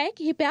තිබුණා. පැය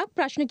කිහිපයක්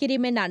ප්‍රශ්න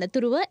කිරීමෙන්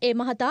අනතුරුව ඒ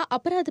මහතා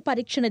අපරාධ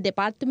පරීක්ෂණ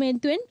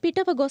දෙපාර්තමේන්තුවෙන්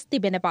පිටව ගොස්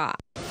තිබෙනවා.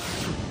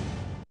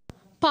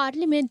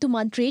 පාර්ලිමේන්තු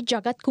මන්ත්‍රී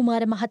ජගත්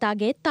කුමාර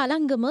මහතාගේ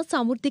තලංගම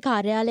සමෘද්ධි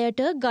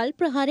කාර්යාලයට ගල්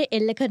ප්‍රහාරය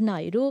එල්ල කරන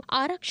අයුරු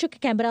ආරක්ෂක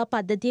කැමරා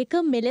පද්ධතියක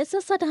මෙලෙස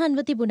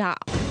සටහන්ව තිබුණා.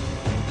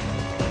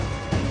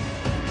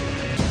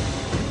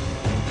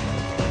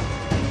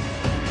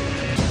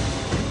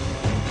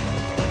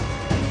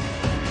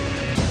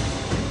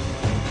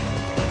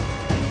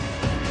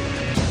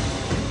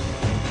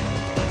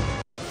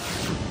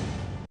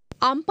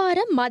 අම්පාර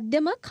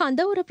මධ්‍යම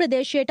කඳවුර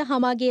ප්‍රදේශයට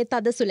හමාගේ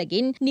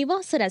තදසුලකින්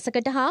නිවාස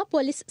රැසකට හා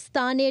පොලිස්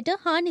ස්ථානයට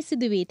හානි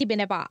සිදු වී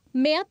තිබෙනවා.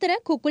 මේ අතර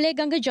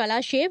කුකුලේගඟ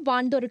ජලාශයේ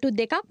වාන්දොරටු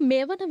දෙකක්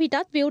මේ වන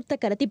විටත් විවෘත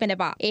කර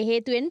තිබෙනවා. ඒ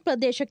හේතුවෙන්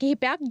ප්‍රදේශ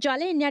කිහිපයක්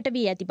ජලයෙන් යට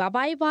වී ඇති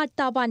බවයි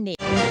වාර්තා වන්නේ.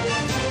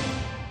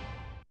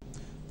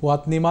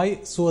 වත්නිමයි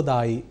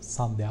සුවදායි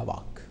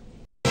සන්ධ්‍යාවක්.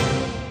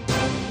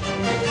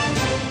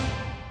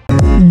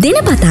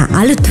 දිනපතා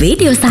අලුත්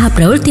වීඩියෝ සහ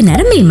ප්‍රවෘත්ති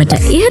නැරඹීමට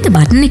ඉහත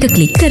බටන් එක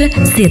ක්ලික් කර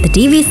සියත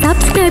TV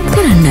සබ්ස්ක්‍රයිබ්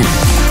කරන්න.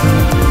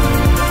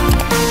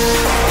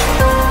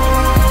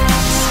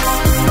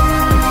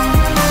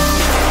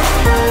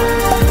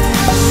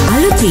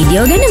 අලුත්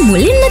වීඩියෝ ගැන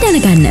මුලින්ම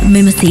දැනගන්න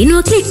මෙම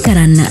සීනුව ක්ලික්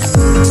කරන්න.